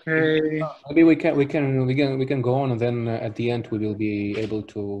 Okay. Maybe we can go on, and then at the end we will be able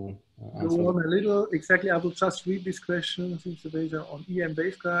to answer. Go on a little. Exactly. I will just read this question. Since the data on EM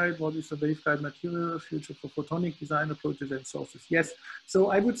waveguide, what is the waveguide material, future for photonic design approaches and sources? Yes. So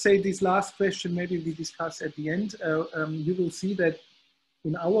I would say this last question maybe we discuss at the end. You will see that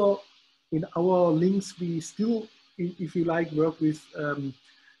in our links we still, if you like, work with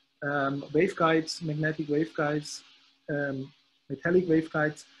waveguides, magnetic waveguides, metallic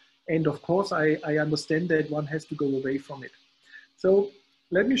waveguides, and of course I understand that one has to go away from it. So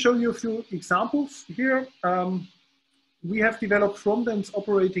let me show you a few examples here. We have developed front ends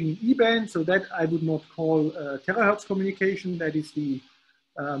operating in E-band, so that I would not call terahertz communication. That is the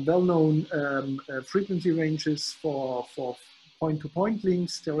well-known frequency ranges for point-to-point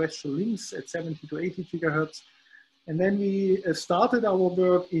links, terrestrial links at 70 to 80 gigahertz. And then we started our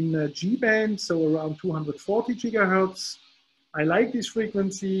work in G-band, so around 240 gigahertz. I like this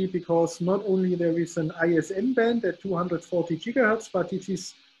frequency because not only there is an ISM band at 240 gigahertz, but it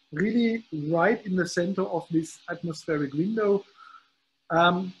is really right in the center of this atmospheric window.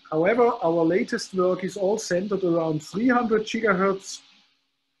 However, our latest work is all centered around 300 gigahertz.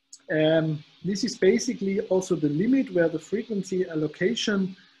 This is basically also the limit where the frequency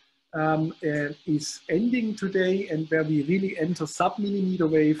allocation is ending today, and where we really enter sub-millimeter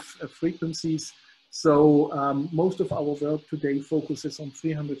wave frequencies. So most of our work today focuses on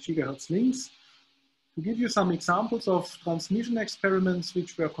 300 gigahertz links. To give you some examples of transmission experiments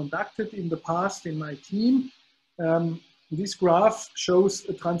which were conducted in the past in my team, this graph shows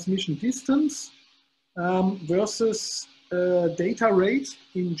a transmission distance versus data rate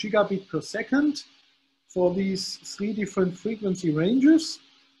in gigabit per second for these three different frequency ranges.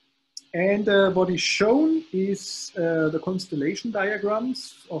 And what is shown is the constellation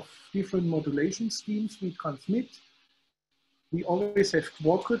diagrams of different modulation schemes we transmit. We always have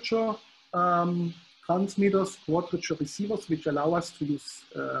quadrature transmitters, quadrature receivers, which allow us to use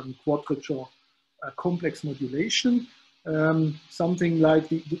quadrature complex modulation. Something like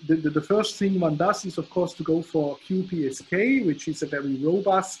the first thing one does is, of course, to go for QPSK, which is a very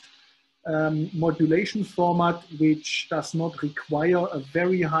robust modulation format which does not require a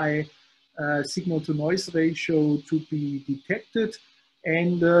very high signal to noise ratio to be detected.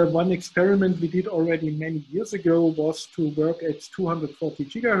 And one experiment we did already many years ago was to work at 240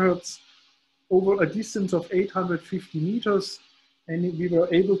 gigahertz over a distance of 850 meters. And we were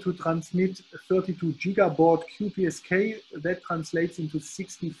able to transmit 32 gigabaud QPSK. That translates into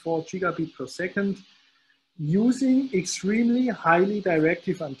 64 gigabit per second using extremely highly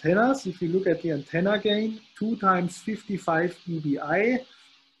directive antennas. If you look at the antenna gain, 2 times 55 dBi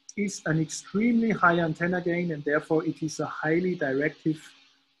is an extremely high antenna gain, and therefore it is a highly directive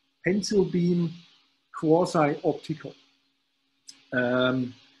pencil beam quasi-optical.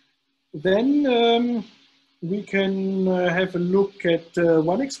 Then we can have a look at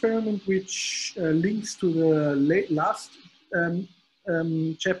one experiment which links to the last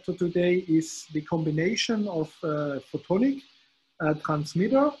chapter today, is the combination of photonic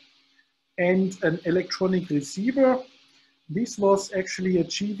transmitter and an electronic receiver. This was actually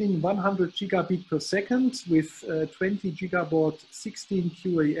achieving 100 gigabit per second with 20 gigabaud 16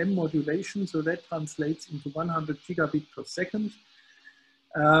 QAM modulation, so that translates into 100 gigabit per second.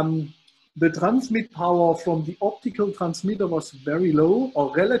 The transmit power from the optical transmitter was very low,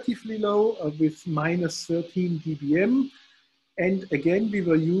 or relatively low, with minus 13 dBm. And again, we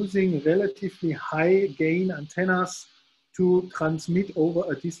were using relatively high gain antennas to transmit over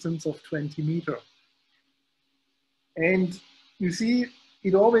a distance of 20 meters. And you see,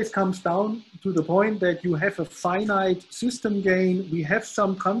 it always comes down to the point that you have a finite system gain. We have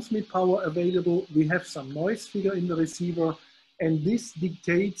some transmit power available. We have some noise figure in the receiver. And this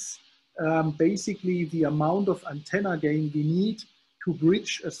dictates basically the amount of antenna gain we need to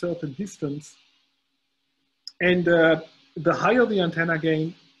bridge a certain distance. And the higher the antenna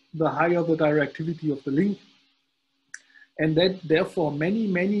gain, the higher the directivity of the link. And that therefore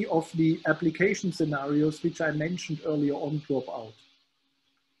many of the application scenarios which I mentioned earlier on drop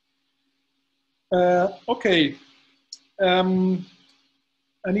out. Okay, an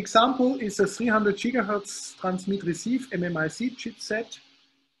example is a 300 gigahertz transmit receive MMIC chipset.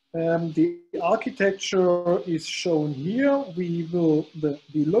 The architecture is shown here. We will, the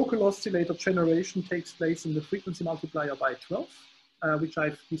local oscillator generation takes place in the frequency multiplier by 12, which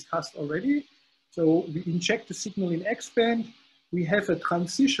I've discussed already. So we inject the signal in X-band. We have a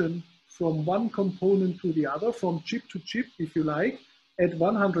transition from one component to the other, from chip to chip, if you like, at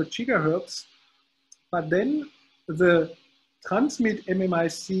 100 gigahertz. But then the transmit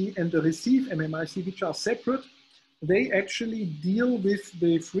MMIC and the receive MMIC, which are separate, they actually deal with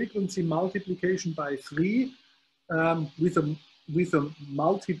the frequency multiplication by 3 with a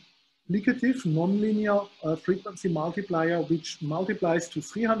multiplicative nonlinear frequency multiplier, which multiplies to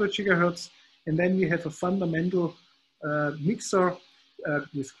 300 gigahertz. And then we have a fundamental mixer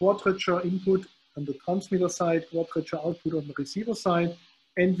with quadrature input on the transmitter side, quadrature output on the receiver side,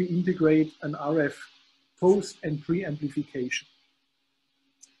 and we integrate an RF post and pre-amplification.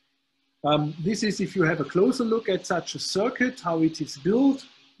 This is, if you have a closer look at such a circuit, how it is built.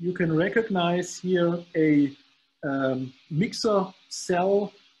 You can recognize here a mixer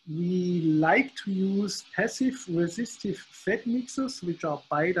cell. We like to use passive resistive FET mixers, which are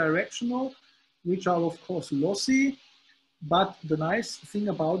bidirectional, which are of course lossy. But the nice thing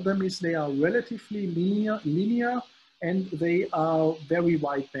about them is they are relatively linear and they are very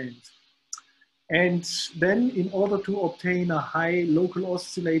wideband. And then in order to obtain a high local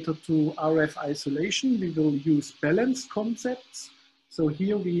oscillator to RF isolation, we will use balance concepts. So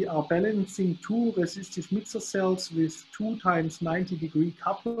here we are balancing 2 resistive mixer cells with 2 times 90-degree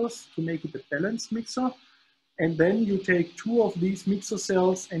couplers to make it a balanced mixer. And then you take 2 of these mixer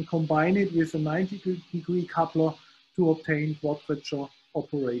cells and combine it with a 90-degree coupler to obtain quadrature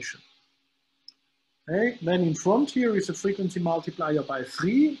operation. Okay. Then in front here is a frequency multiplier by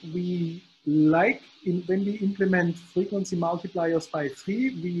 3. We like, when we implement frequency multipliers by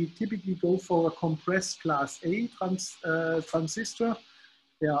 3, we typically go for a compressed class A transistor.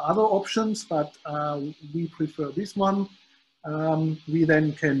 There are other options, but we prefer this one. We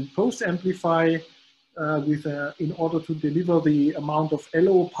then can post amplify in order to deliver the amount of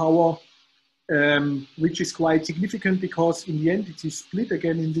LO power, which is quite significant because in the end it is split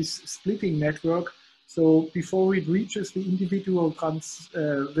again in this splitting network. So before it reaches the individual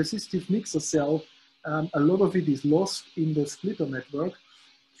resistive mixer cell, a lot of it is lost in the splitter network.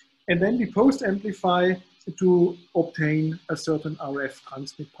 And then we post amplify to obtain a certain RF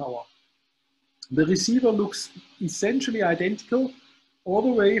transmit power. The receiver looks essentially identical all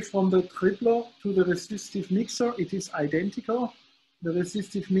the way from the tripler to the resistive mixer. It is identical. The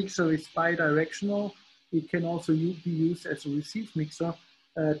resistive mixer is bidirectional. It can also be used as a receive mixer.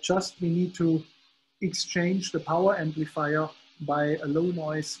 just we need to exchange the power amplifier by a low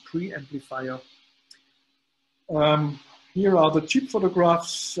noise preamplifier. Here are the chip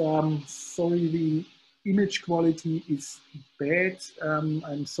photographs. Sorry, the image quality is bad.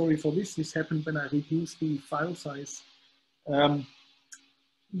 I'm sorry for this. This happened when I reduced the file size.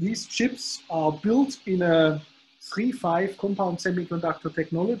 These chips are built in a 3-5 compound semiconductor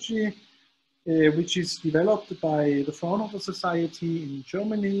technology, which is developed by the Fraunhofer Society in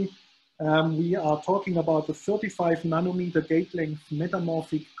Germany. We are talking about the 35 nanometer gate length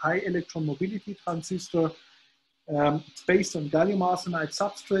metamorphic high electron mobility transistor. It's based on gallium arsenide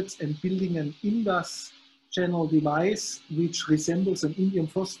substrates and building an indus channel device, which resembles an indium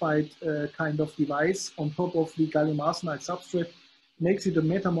phosphide kind of device on top of the gallium arsenide substrate, makes it a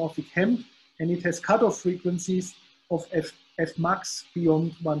metamorphic HEMT, and it has cutoff frequencies of F max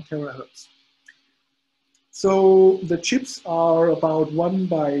beyond 1 terahertz. So the chips are about 1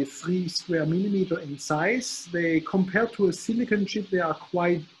 by 3 square millimeter in size. They, compared to a silicon chip, they are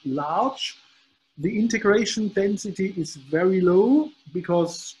quite large. The integration density is very low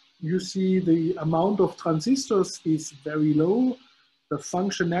because you see the amount of transistors is very low. The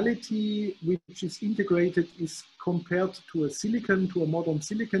functionality which is integrated is compared to a modern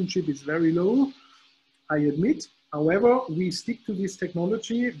silicon chip is very low, I admit. However, we stick to this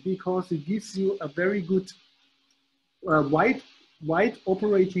technology because it gives you a very good wide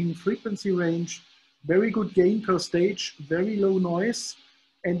operating frequency range, very good gain per stage, very low noise,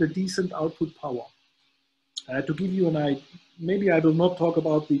 and a decent output power. To give you an idea, maybe I will not talk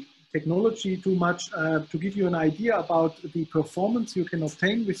about the technology too much, to give you an idea about the performance you can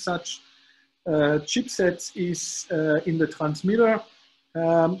obtain with such chipsets is in the transmitter.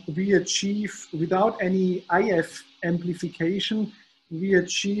 We achieve, without any IF amplification, we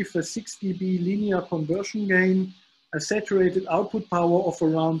achieve a 6 dB linear conversion gain, a saturated output power of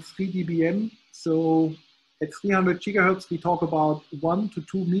around 3 dBm. So at 300 gigahertz, we talk about 1 to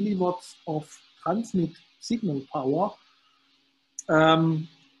 2 milliwatts of transmit signal power.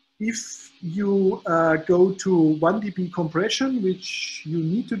 If you go to 1 dB compression, which you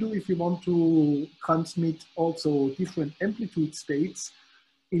need to do if you want to transmit also different amplitude states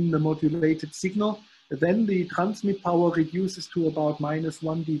in the modulated signal, then the transmit power reduces to about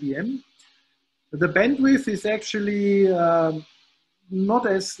 -1 dBm. The bandwidth is actually not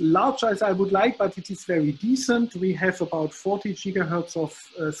as large as I would like, but it is very decent. We have about 40 gigahertz of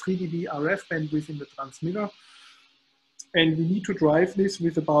 3 dB RF bandwidth in the transmitter. And we need to drive this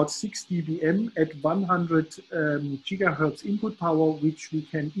with about 6 dBm at 100 gigahertz input power, which we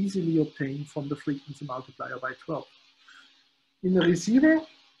can easily obtain from the frequency multiplier by 12. In the receiver,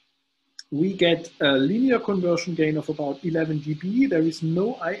 we get a linear conversion gain of about 11 dB. There is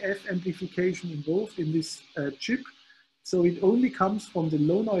no IF amplification involved in this chip. So it only comes from the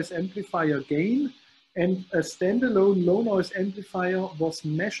low noise amplifier gain, and a standalone low noise amplifier was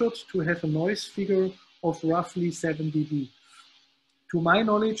measured to have a noise figure of roughly 7 dB. To my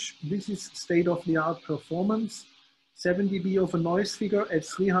knowledge, this is state-of-the-art performance. 7 dB of a noise figure at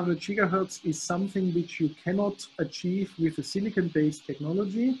 300 gigahertz is something which you cannot achieve with a silicon-based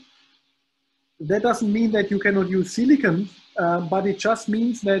technology. That doesn't mean that you cannot use silicon, but it just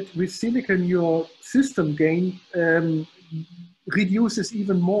means that with silicon, your system gain reduces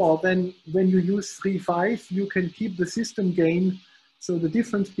even more than when you use 3.5, you can keep the system gain. So the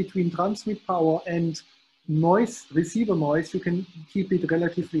difference between transmit power and noise, receiver noise, you can keep it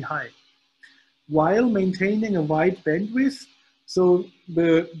relatively high while maintaining a wide bandwidth. So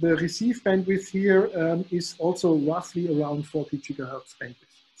the receive bandwidth here is also roughly around 40 gigahertz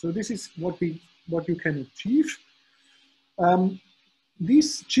bandwidth. So this is what you can achieve.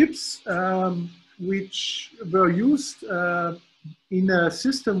 These chips, which were used in a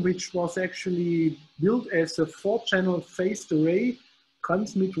system which was actually built as a 4-channel phased array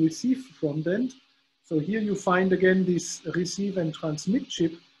transmit receive front end. So here you find again this receive and transmit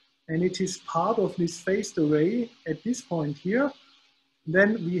chip, and it is part of this phased array at this point here. Then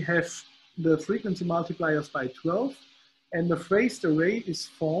we have the frequency multipliers by 12, and the phased array is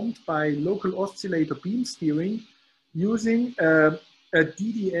formed by local oscillator beam steering using a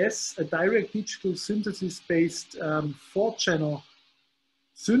DDS, a direct digital synthesis based 4-channel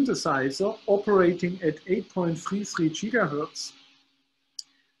synthesizer operating at 8.33 gigahertz,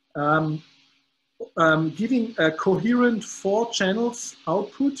 giving a coherent 4 channels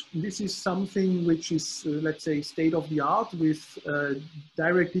output. This is something which is, let's say, state of the art with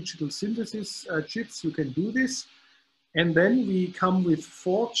direct digital synthesis chips. You can do this. And then we come with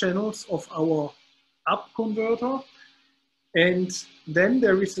 4 channels of our up converter. And then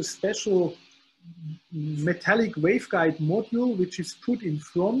there is a special metallic waveguide module, which is put in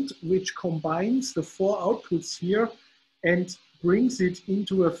front, which combines the 4 outputs here and brings it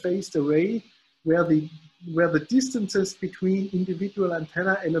into a phased array where the distances between individual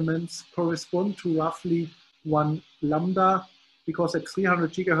antenna elements correspond to roughly 1 lambda, because at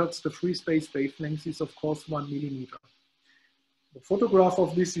 300 gigahertz, the free space wavelength is of course 1 millimeter. The photograph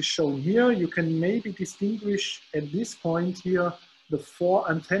of this is shown here. You can maybe distinguish at this point here the 4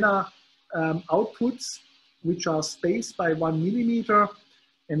 antenna outputs, which are spaced by 1 millimeter.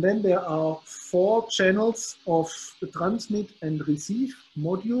 And then there are 4 channels of the transmit and receive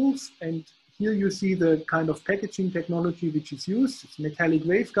modules. And here you see the kind of packaging technology which is used. It's metallic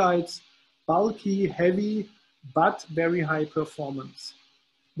waveguides, bulky, heavy, but very high performance.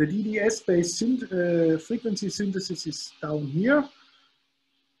 The DDS-based frequency synthesis is down here.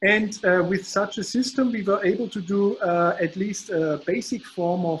 And with such a system, we were able to do at least a basic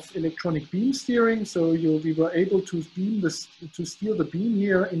form of electronic beam steering. So we were able to steer the beam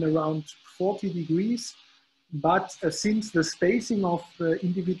here in around 40 degrees. But since the spacing of the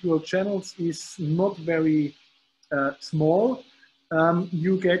individual channels is not very small,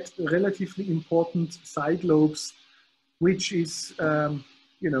 you get relatively important side lobes, which is,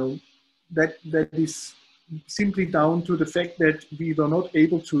 you know, that is simply down to the fact that we were not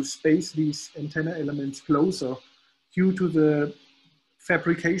able to space these antenna elements closer due to the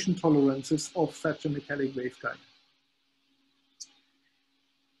fabrication tolerances of such a metallic waveguide.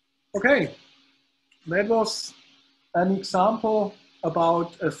 Okay, that was an example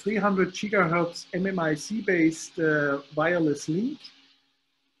about a 300 gigahertz MMIC-based wireless link.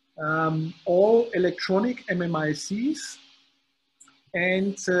 All electronic MMICs.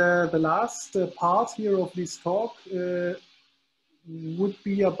 And the last part here of this talk would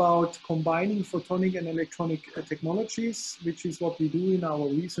be about combining photonic and electronic technologies, which is what we do in our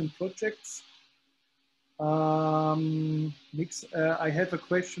recent projects. I have a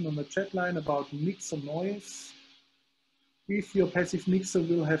question on the chat line about mixer noise. If your passive mixer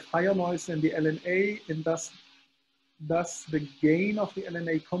will have higher noise than the LNA, and does the gain of the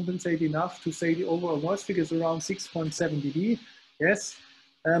LNA compensate enough to say the overall noise figure is around 6.7 dB? Yes,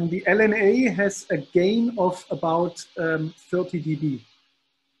 the LNA has a gain of about 30 dB,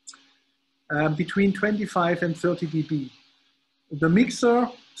 between 25 and 30 dB. The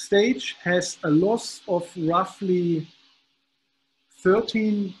mixer stage has a loss of roughly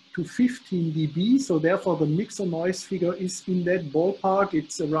 13 to 15 dB, so therefore the mixer noise figure is in that ballpark.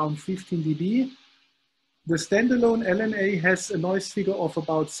 It's around 15 dB. The standalone LNA has a noise figure of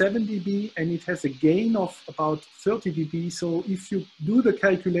about 7 dB and it has a gain of about 30 dB. So if you do the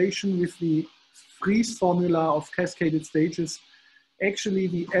calculation with the Friese formula of cascaded stages, actually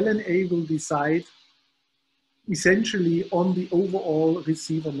the LNA will decide essentially on the overall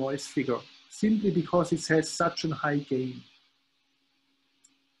receiver noise figure, simply because it has such a high gain.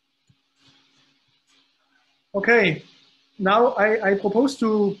 Okay, now I propose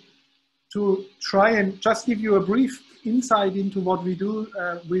to try and just give you a brief insight into what we do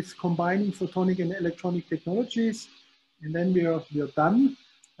with combining photonic and electronic technologies, and then we are done.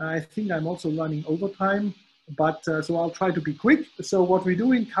 I think I'm also running overtime, but so I'll try to be quick. So what we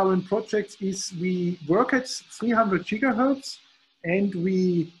do in current projects is we work at 300 gigahertz, and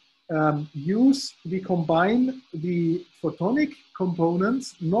we combine the photonic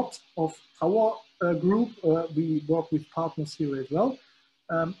components, not of our group. We work with partners here as well.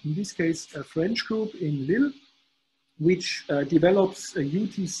 In this case, a French group in Lille, which develops a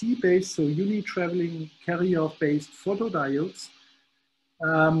UTC-based, so uni-traveling carrier-based photodiodes.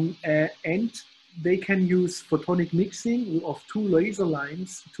 And they can use photonic mixing of 2 laser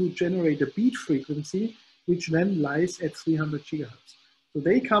lines to generate a beat frequency, which then lies at 300 gigahertz. So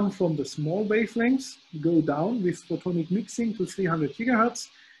they come from the small wavelengths, go down with photonic mixing to 300 gigahertz.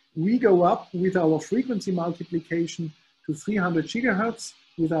 We go up with our frequency multiplication to 300 gigahertz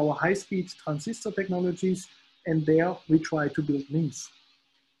with our high-speed transistor technologies, and there we try to build links.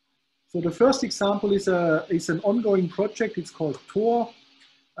 So the first example is an ongoing project. It's called TOR.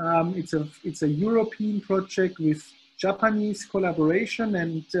 It's a European project with Japanese collaboration,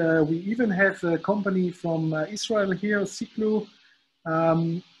 and we even have a company from Israel here, Siklu,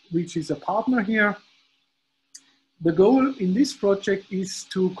 which is a partner here. The goal in this project is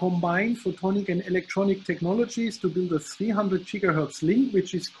to combine photonic and electronic technologies to build a 300 gigahertz link,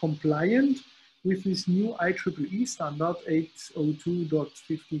 which is compliant with this new IEEE standard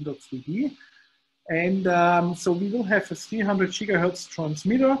 802.15.3b. And so we will have a 300 gigahertz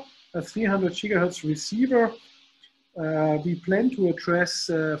transmitter, a 300 gigahertz receiver. We plan to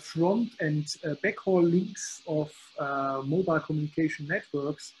address front and backhaul links of mobile communication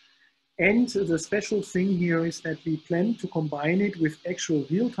networks. And the special thing here is that we plan to combine it with actual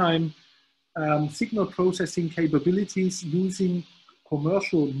real-time signal processing capabilities using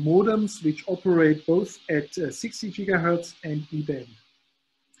commercial modems which operate both at 60 gigahertz and E-band.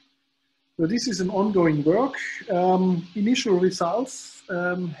 So this is an ongoing work. Initial results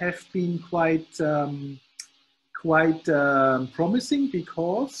have been quite promising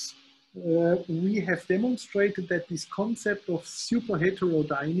because we have demonstrated that this concept of super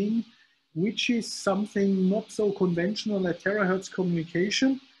heterodyning, which is something not so conventional at terahertz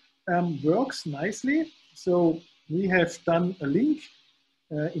communication, works nicely. So we have done a link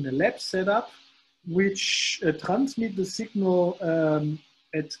in a lab setup which transmit the signal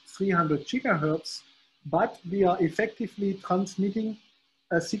at 300 gigahertz, but we are effectively transmitting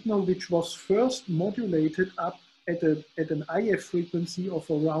a signal which was first modulated up at an IF frequency of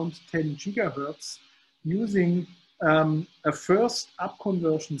around 10 gigahertz using a first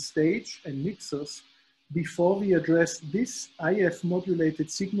upconversion stage and mixers before we address this IF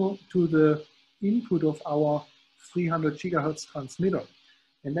modulated signal to the input of our 300 gigahertz transmitter.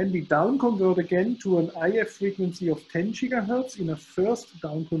 And then we downconvert again to an IF frequency of 10 gigahertz in a first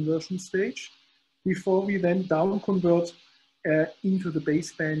downconversion stage before we then downconvert into the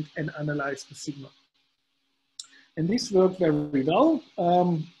baseband and analyze the signal. And this worked very well.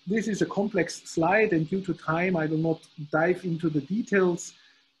 This is a complex slide, and due to time, I will not dive into the details.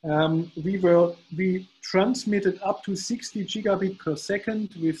 We transmitted up to 60 gigabit per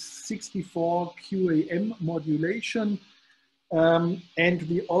second with 64 QAM modulation. And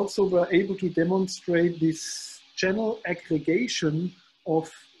we also were able to demonstrate this channel aggregation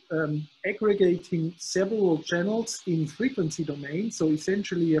of aggregating several channels in frequency domain. So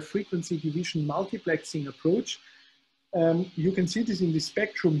essentially a frequency division multiplexing approach. You can see this in the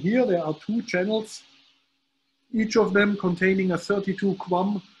spectrum here. There are two channels, each of them containing a 32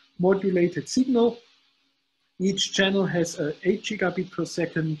 QAM modulated signal. Each channel has a 8 gigabit per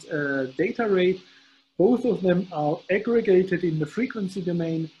second data rate. Both of them are aggregated in the frequency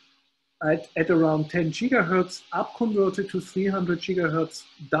domain at around 10 gigahertz, up converted to 300 gigahertz,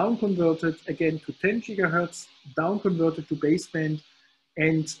 down converted again to 10 gigahertz, down converted to baseband,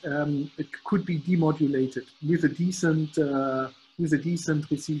 and it could be demodulated with a decent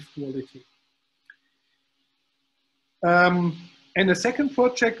received quality. And the second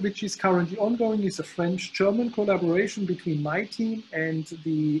project, which is currently ongoing, is a French-German collaboration between my team and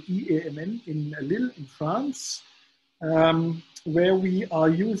the EAMN in Lille in France, where we are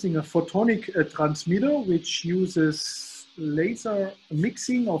using a photonic transmitter, which uses laser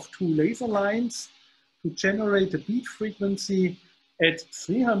mixing of two laser lines to generate a beat frequency at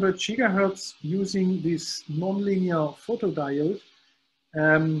 300 gigahertz using this nonlinear photodiode.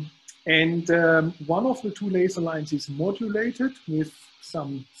 One of the two laser lines is modulated with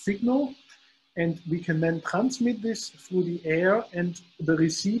some signal, and we can then transmit this through the air, and the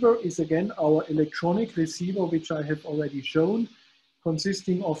receiver is again our electronic receiver, which I have already shown,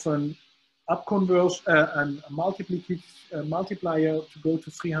 consisting of an upconversion, a multiplier to go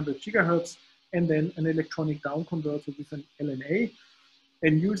to 300 gigahertz, and then an electronic downconverter with an LNA.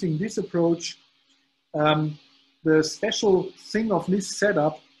 And using this approach, the special thing of this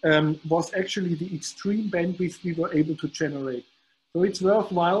setup was actually the extreme bandwidth we were able to generate. So it's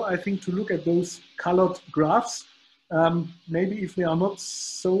worthwhile, I think, to look at those colored graphs. Maybe if they are not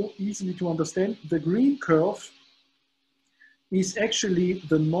so easily to understand, the green curve is actually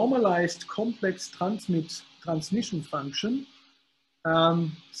the normalized complex transmission function.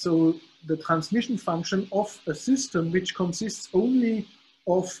 So the transmission function of a system which consists only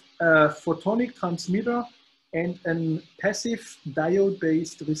of a photonic transmitter and a passive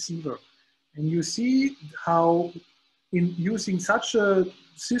diode-based receiver. And you see how in using such a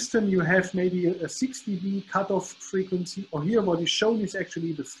system, you have maybe a 6 dB cutoff frequency, or here what is shown is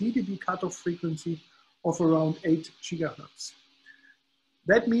actually the 3 dB cutoff frequency of around 8 gigahertz.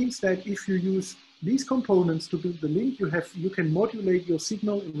 That means that if you use these components to build the link, you can modulate your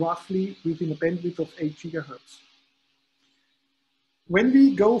signal roughly within a bandwidth of 8 gigahertz. When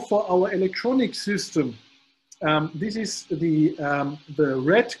we go for our electronic system, this is the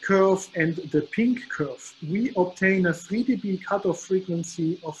red curve and the pink curve. We obtain a 3 dB cutoff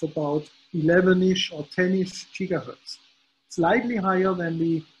frequency of about 11-ish or 10-ish gigahertz, slightly higher than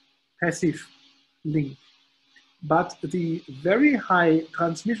the passive link. But the very high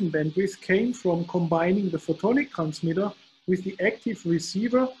transmission bandwidth came from combining the photonic transmitter with the active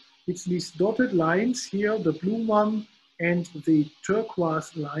receiver. It's these dotted lines here, the blue one and the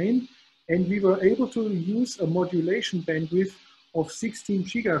turquoise line. And we were able to use a modulation bandwidth of 16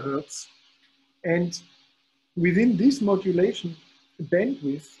 gigahertz. And within this modulation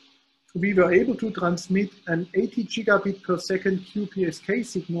bandwidth, we were able to transmit an 80 gigabit per second QPSK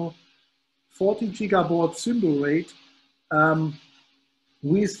signal, 40 gigabaud symbol rate,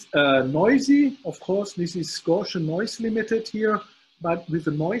 with noisy, of course, this is Gaussian noise limited here, but with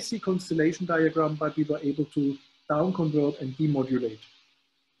a noisy constellation diagram, but we were able to down convert and demodulate.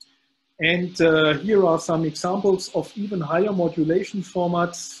 And here are some examples of even higher modulation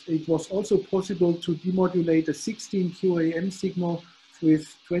formats. It was also possible to demodulate a 16 QAM signal with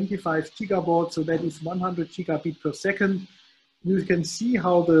 25 gigabaud, so that is 100 gigabit per second. You can see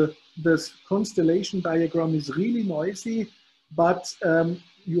how the constellation diagram is really noisy, but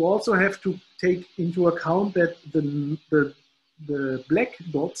you also have to take into account that the black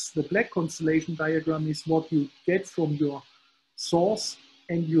dots, the black constellation diagram is what you get from your source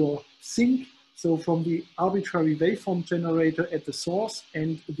and your sink. So from the arbitrary waveform generator at the source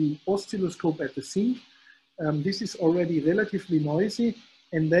and the oscilloscope at the sink. This is already relatively noisy.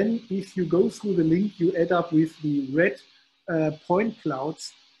 And then if you go through the link, you end up with the red point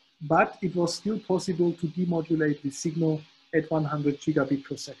clouds, but it was still possible to demodulate the signal at 100 gigabit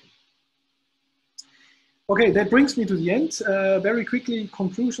per second. Okay, that brings me to the end. Very quickly,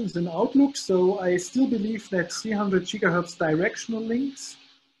 conclusions and outlook. So I still believe that 300 gigahertz directional links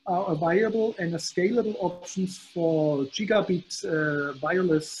are available and a scalable options for gigabit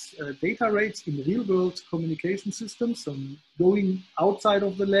wireless data rates in real-world communication systems. So going outside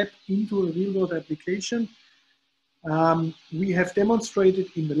of the lab into a real-world application. We have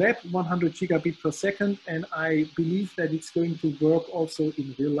demonstrated in the lab 100 gigabit per second, and I believe that it's going to work also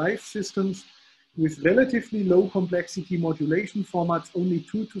in real-life systems with relatively low complexity modulation formats, only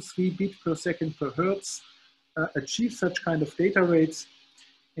 2 to 3 bit per second per hertz, achieve such kind of data rates.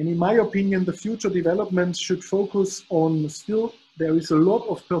 And in my opinion, the future developments should focus on there is a lot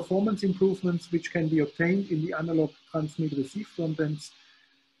of performance improvements which can be obtained in the analog transmit receive frontends.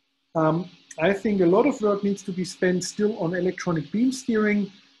 I think a lot of work needs to be spent still on electronic beam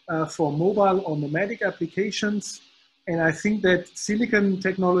steering for mobile or nomadic applications. And I think that silicon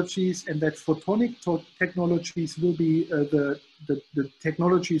technologies and that photonic technologies will be the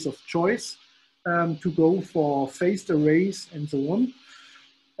technologies of choice to go for phased arrays and so on.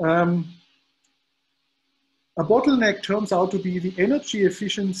 A bottleneck turns out to be the energy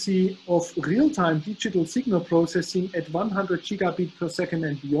efficiency of real-time digital signal processing at 100 gigabit per second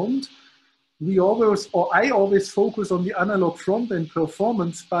and beyond. I always focus on the analog front-end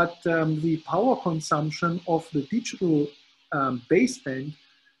performance, but the power consumption of the digital baseband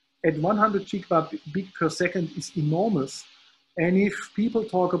at 100 gigabit per second is enormous. And if people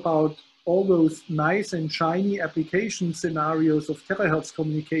talk about all those nice and shiny application scenarios of terahertz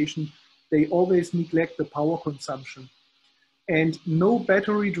communication, they always neglect the power consumption. And no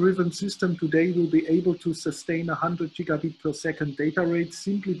battery-driven system today will be able to sustain 100 gigabit per second data rate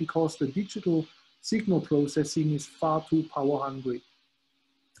simply because the digital signal processing is far too power hungry.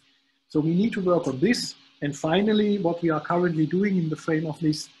 So we need to work on this. And finally, what we are currently doing in the frame of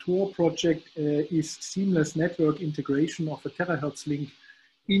this TOR project is seamless network integration of a terahertz link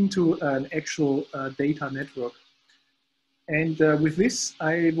into an actual data network. And with this,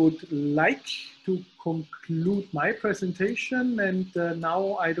 I would like to conclude my presentation. And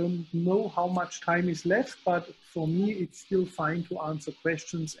now I don't know how much time is left, but for me, it's still fine to answer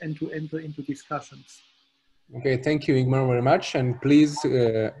questions and to enter into discussions. Okay, thank you, Ingmar, very much. And please,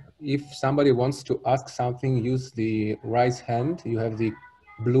 if somebody wants to ask something, use the raise hand. You have the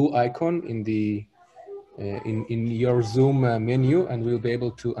blue icon in the in your Zoom menu, and we'll be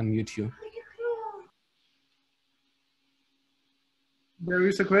able to unmute you. There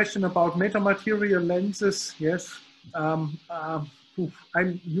is a question about metamaterial lenses. Yes,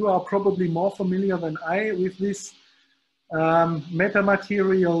 you are probably more familiar than I with this.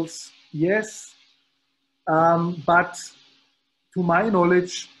 Metamaterials, yes, but to my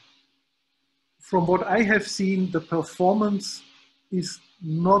knowledge, from what I have seen, the performance is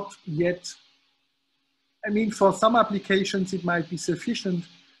not yet, I mean, for some applications it might be sufficient,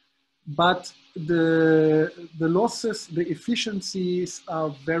 but the losses, the efficiencies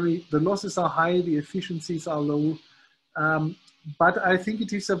are the losses are high, the efficiencies are low. But I think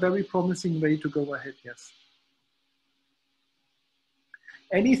it is a very promising way to go ahead, yes.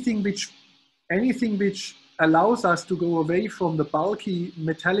 Anything which allows us to go away from the bulky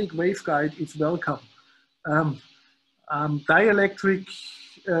metallic waveguide is welcome. Dielectric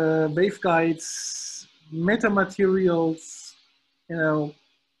waveguides, metamaterials, you know,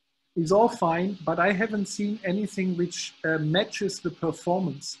 is all fine, but I haven't seen anything which matches the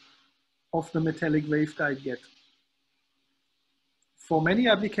performance of the metallic waveguide yet. For many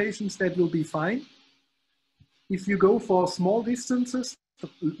applications, that will be fine. If you go for small distances,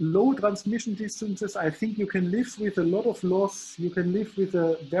 low transmission distances, I think you can live with a lot of loss. You can live with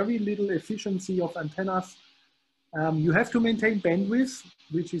a very little efficiency of antennas. You have to maintain bandwidth,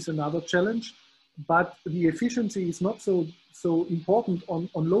 which is another challenge, but the efficiency is not so important on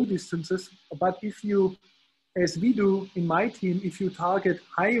low distances. But if you, as we do in my team, if you target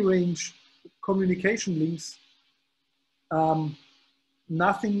high range communication links,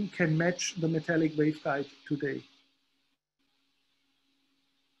 nothing can match the metallic waveguide today.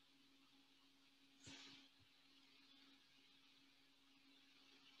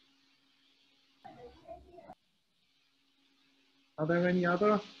 Are there any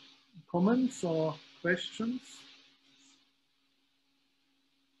other comments or questions?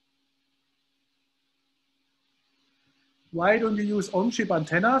 Why don't you use on-chip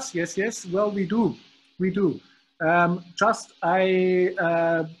antennas? Yes, yes. Well, we do. We do. Just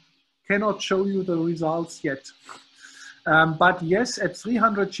I cannot show you the results yet. But yes, at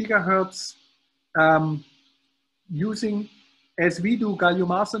 300 gigahertz, using, as we do, gallium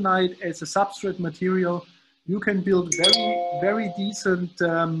arsenide as a substrate material, you can build very decent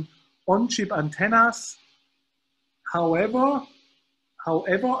on-chip antennas. However,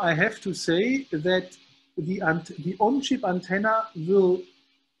 I have to say that the on-chip antenna will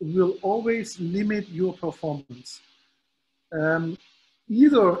always limit your performance.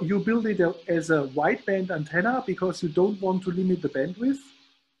 Either you build it as a wideband antenna because you don't want to limit the bandwidth,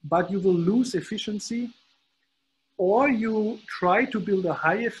 but you will lose efficiency, or you try to build a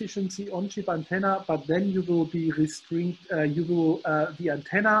high efficiency on-chip antenna, but then you will be restrained. The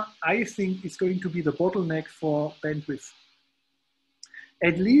antenna, I think, is going to be the bottleneck for bandwidth.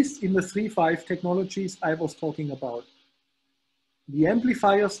 At least in the 3.5 technologies I was talking about. The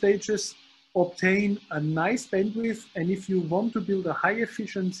amplifier stages obtain a nice bandwidth, and if you want to build a high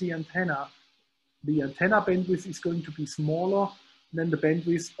efficiency antenna, the antenna bandwidth is going to be smaller than the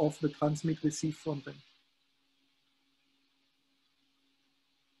bandwidth of the transmit-receive front end.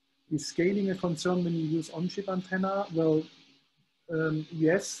 Is scaling a concern when you use on-chip antenna? Well,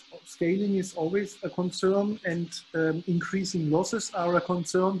 yes, scaling is always a concern, and increasing losses are a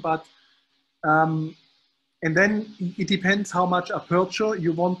concern, but and then it depends how much aperture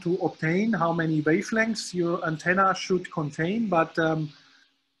you want to obtain, how many wavelengths your antenna should contain. But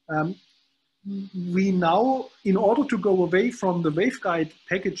we now, in order to go away from the waveguide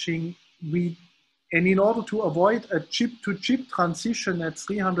packaging, and in order to avoid a chip-to-chip transition at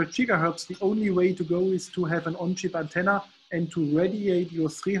 300 gigahertz, the only way to go is to have an on-chip antenna and to radiate your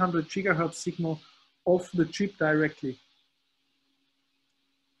 300 gigahertz signal off the chip directly.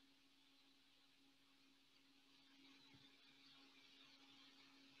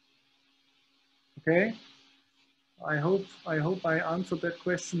 Okay, I hope I answered that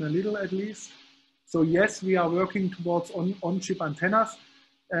question a little at least. So yes, we are working towards on-chip antennas.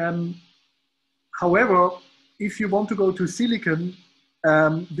 However, if you want to go to silicon,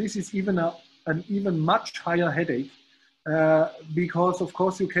 this is even an even much higher headache, because of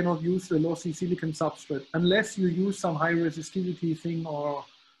course you cannot use the lossy silicon substrate unless you use some high resistivity thing or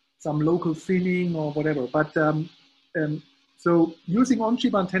some local thinning or whatever. But so using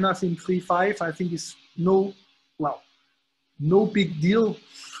on-chip antennas in 3.5, I think is no big deal.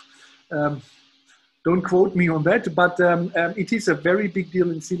 Don't quote me on that, but it is a very big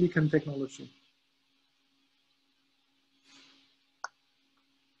deal in silicon technology.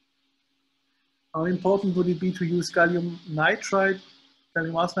 How important would it be to use gallium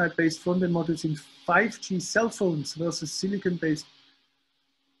arsenide based front-end modules in 5G cell phones versus silicon-based?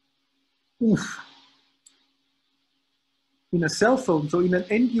 Oof. In a cell phone, so in an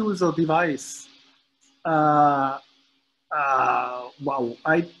end-user device, wow,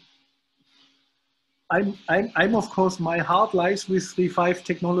 I'm of course, my heart lies with 3.5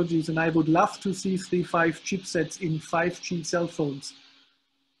 technologies, and I would love to see 3.5 chipsets in 5G cell phones.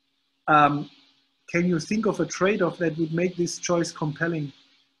 Can you think of a trade-off that would make this choice compelling?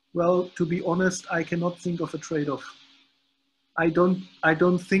 Well, to be honest, I cannot think of a trade-off. I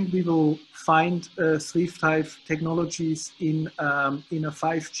don't think we will find 3.5 technologies in a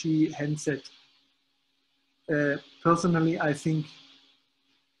 5G handset. Personally, I think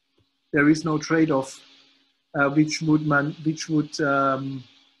there is no trade-off which would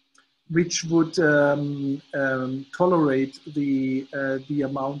tolerate the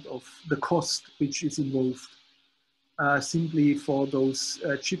amount of the cost which is involved simply for those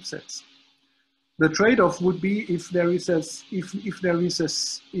chipsets. The trade-off would be if there is a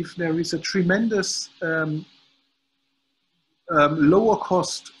tremendous lower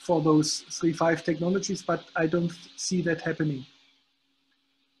cost for those 3.5 technologies, but I don't see that happening.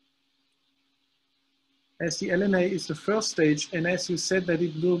 as the LNA is the first stage, and as you said that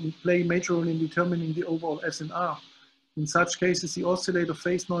it will play a major role in determining the overall SNR. In such cases, the oscillator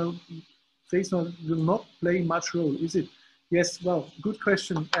phase noise will not play much role, is it? Yes, well, good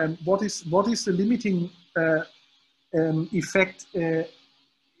question. What is the limiting effect?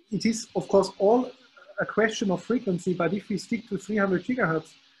 It is, of course, all a question of frequency, but if we stick to 300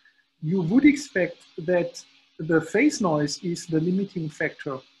 gigahertz, you would expect that the phase noise is the limiting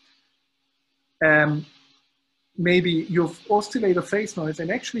factor. Maybe your oscillator phase noise, and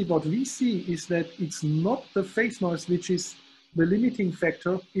actually what we see is that it's not the phase noise which is the limiting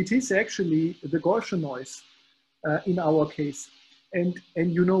factor, it is actually the Gaussian noise in our case. And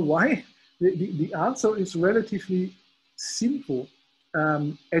you know why? The answer is relatively simple.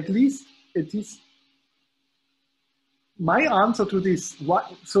 At least it is my answer to this.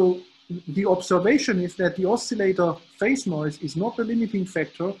 So the observation is that the oscillator phase noise is not the limiting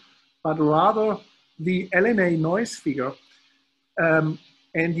factor, but rather the LNA noise figure.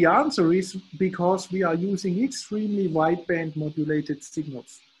 And the answer is because we are using extremely wideband modulated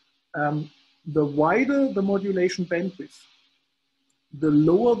signals. The wider the modulation bandwidth, the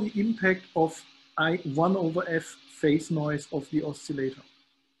lower the impact of 1/f phase noise of the oscillator.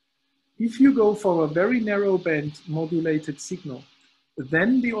 If you go for a very narrow band modulated signal,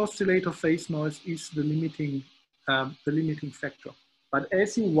 then the oscillator phase noise is the limiting factor. But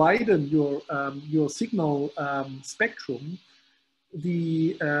as you widen your signal spectrum,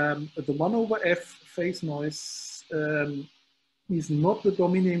 the 1/f phase noise is not the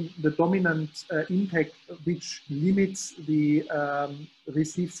dominant impact which limits the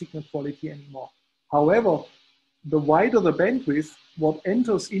received signal quality anymore. However, the wider the bandwidth, what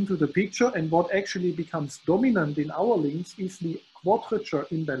enters into the picture and what actually becomes dominant in our links is the quadrature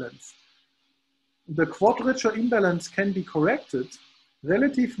imbalance. The quadrature imbalance can be corrected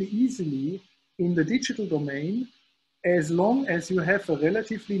relatively easily in the digital domain as long as you have a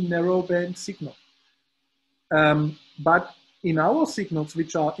relatively narrow band signal. But in our signals,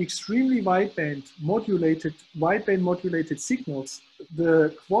 which are extremely wideband modulated signals,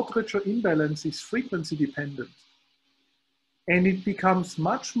 the quadrature imbalance is frequency dependent. And it becomes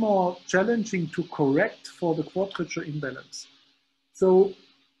much more challenging to correct for the quadrature imbalance. So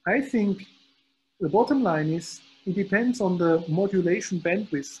I think the bottom line is it depends on the modulation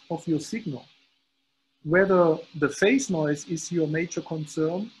bandwidth of your signal, whether the phase noise is your major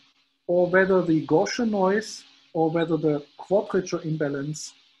concern, or whether the Gaussian noise, or whether the quadrature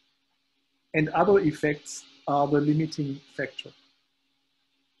imbalance and other effects are the limiting factor.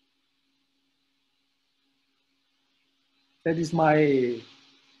 That is my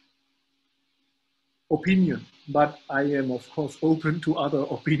opinion, but I am of course open to other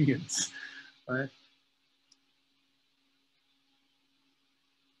opinions. Right?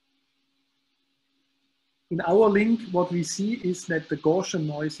 In our link, what we see is that the Gaussian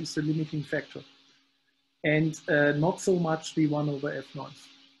noise is the limiting factor and not so much the 1/f noise.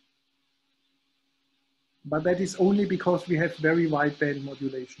 But that is only because we have very wideband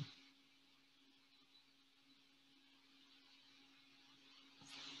modulation.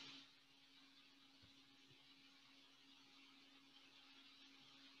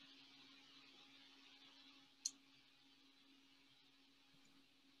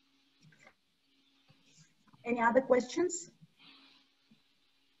 Any other questions?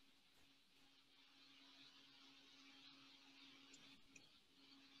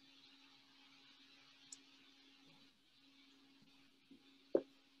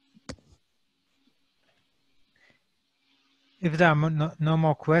 If there are no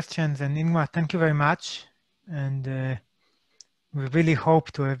more questions, and Ingmar, thank you very much. And we really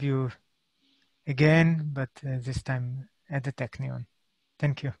hope to have you again, but this time at the Technion.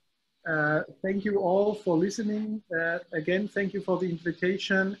 Thank you. Thank you all for listening. Again, thank you for the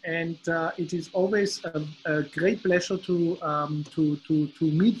invitation. And it is always a great pleasure to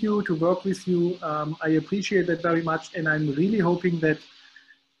meet you, to work with you. I appreciate that very much. And I'm really hoping that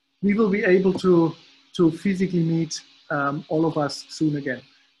we will be able to physically meet all of us soon again.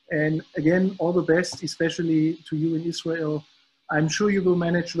 And again, all the best, especially to you in Israel. I'm sure you will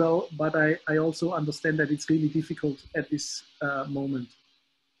manage well, but I also understand that it's really difficult at this moment.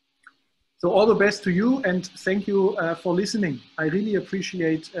 So all the best to you, and thank you for listening. I really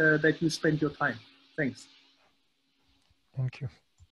appreciate that you spent your time. Thanks. Thank you.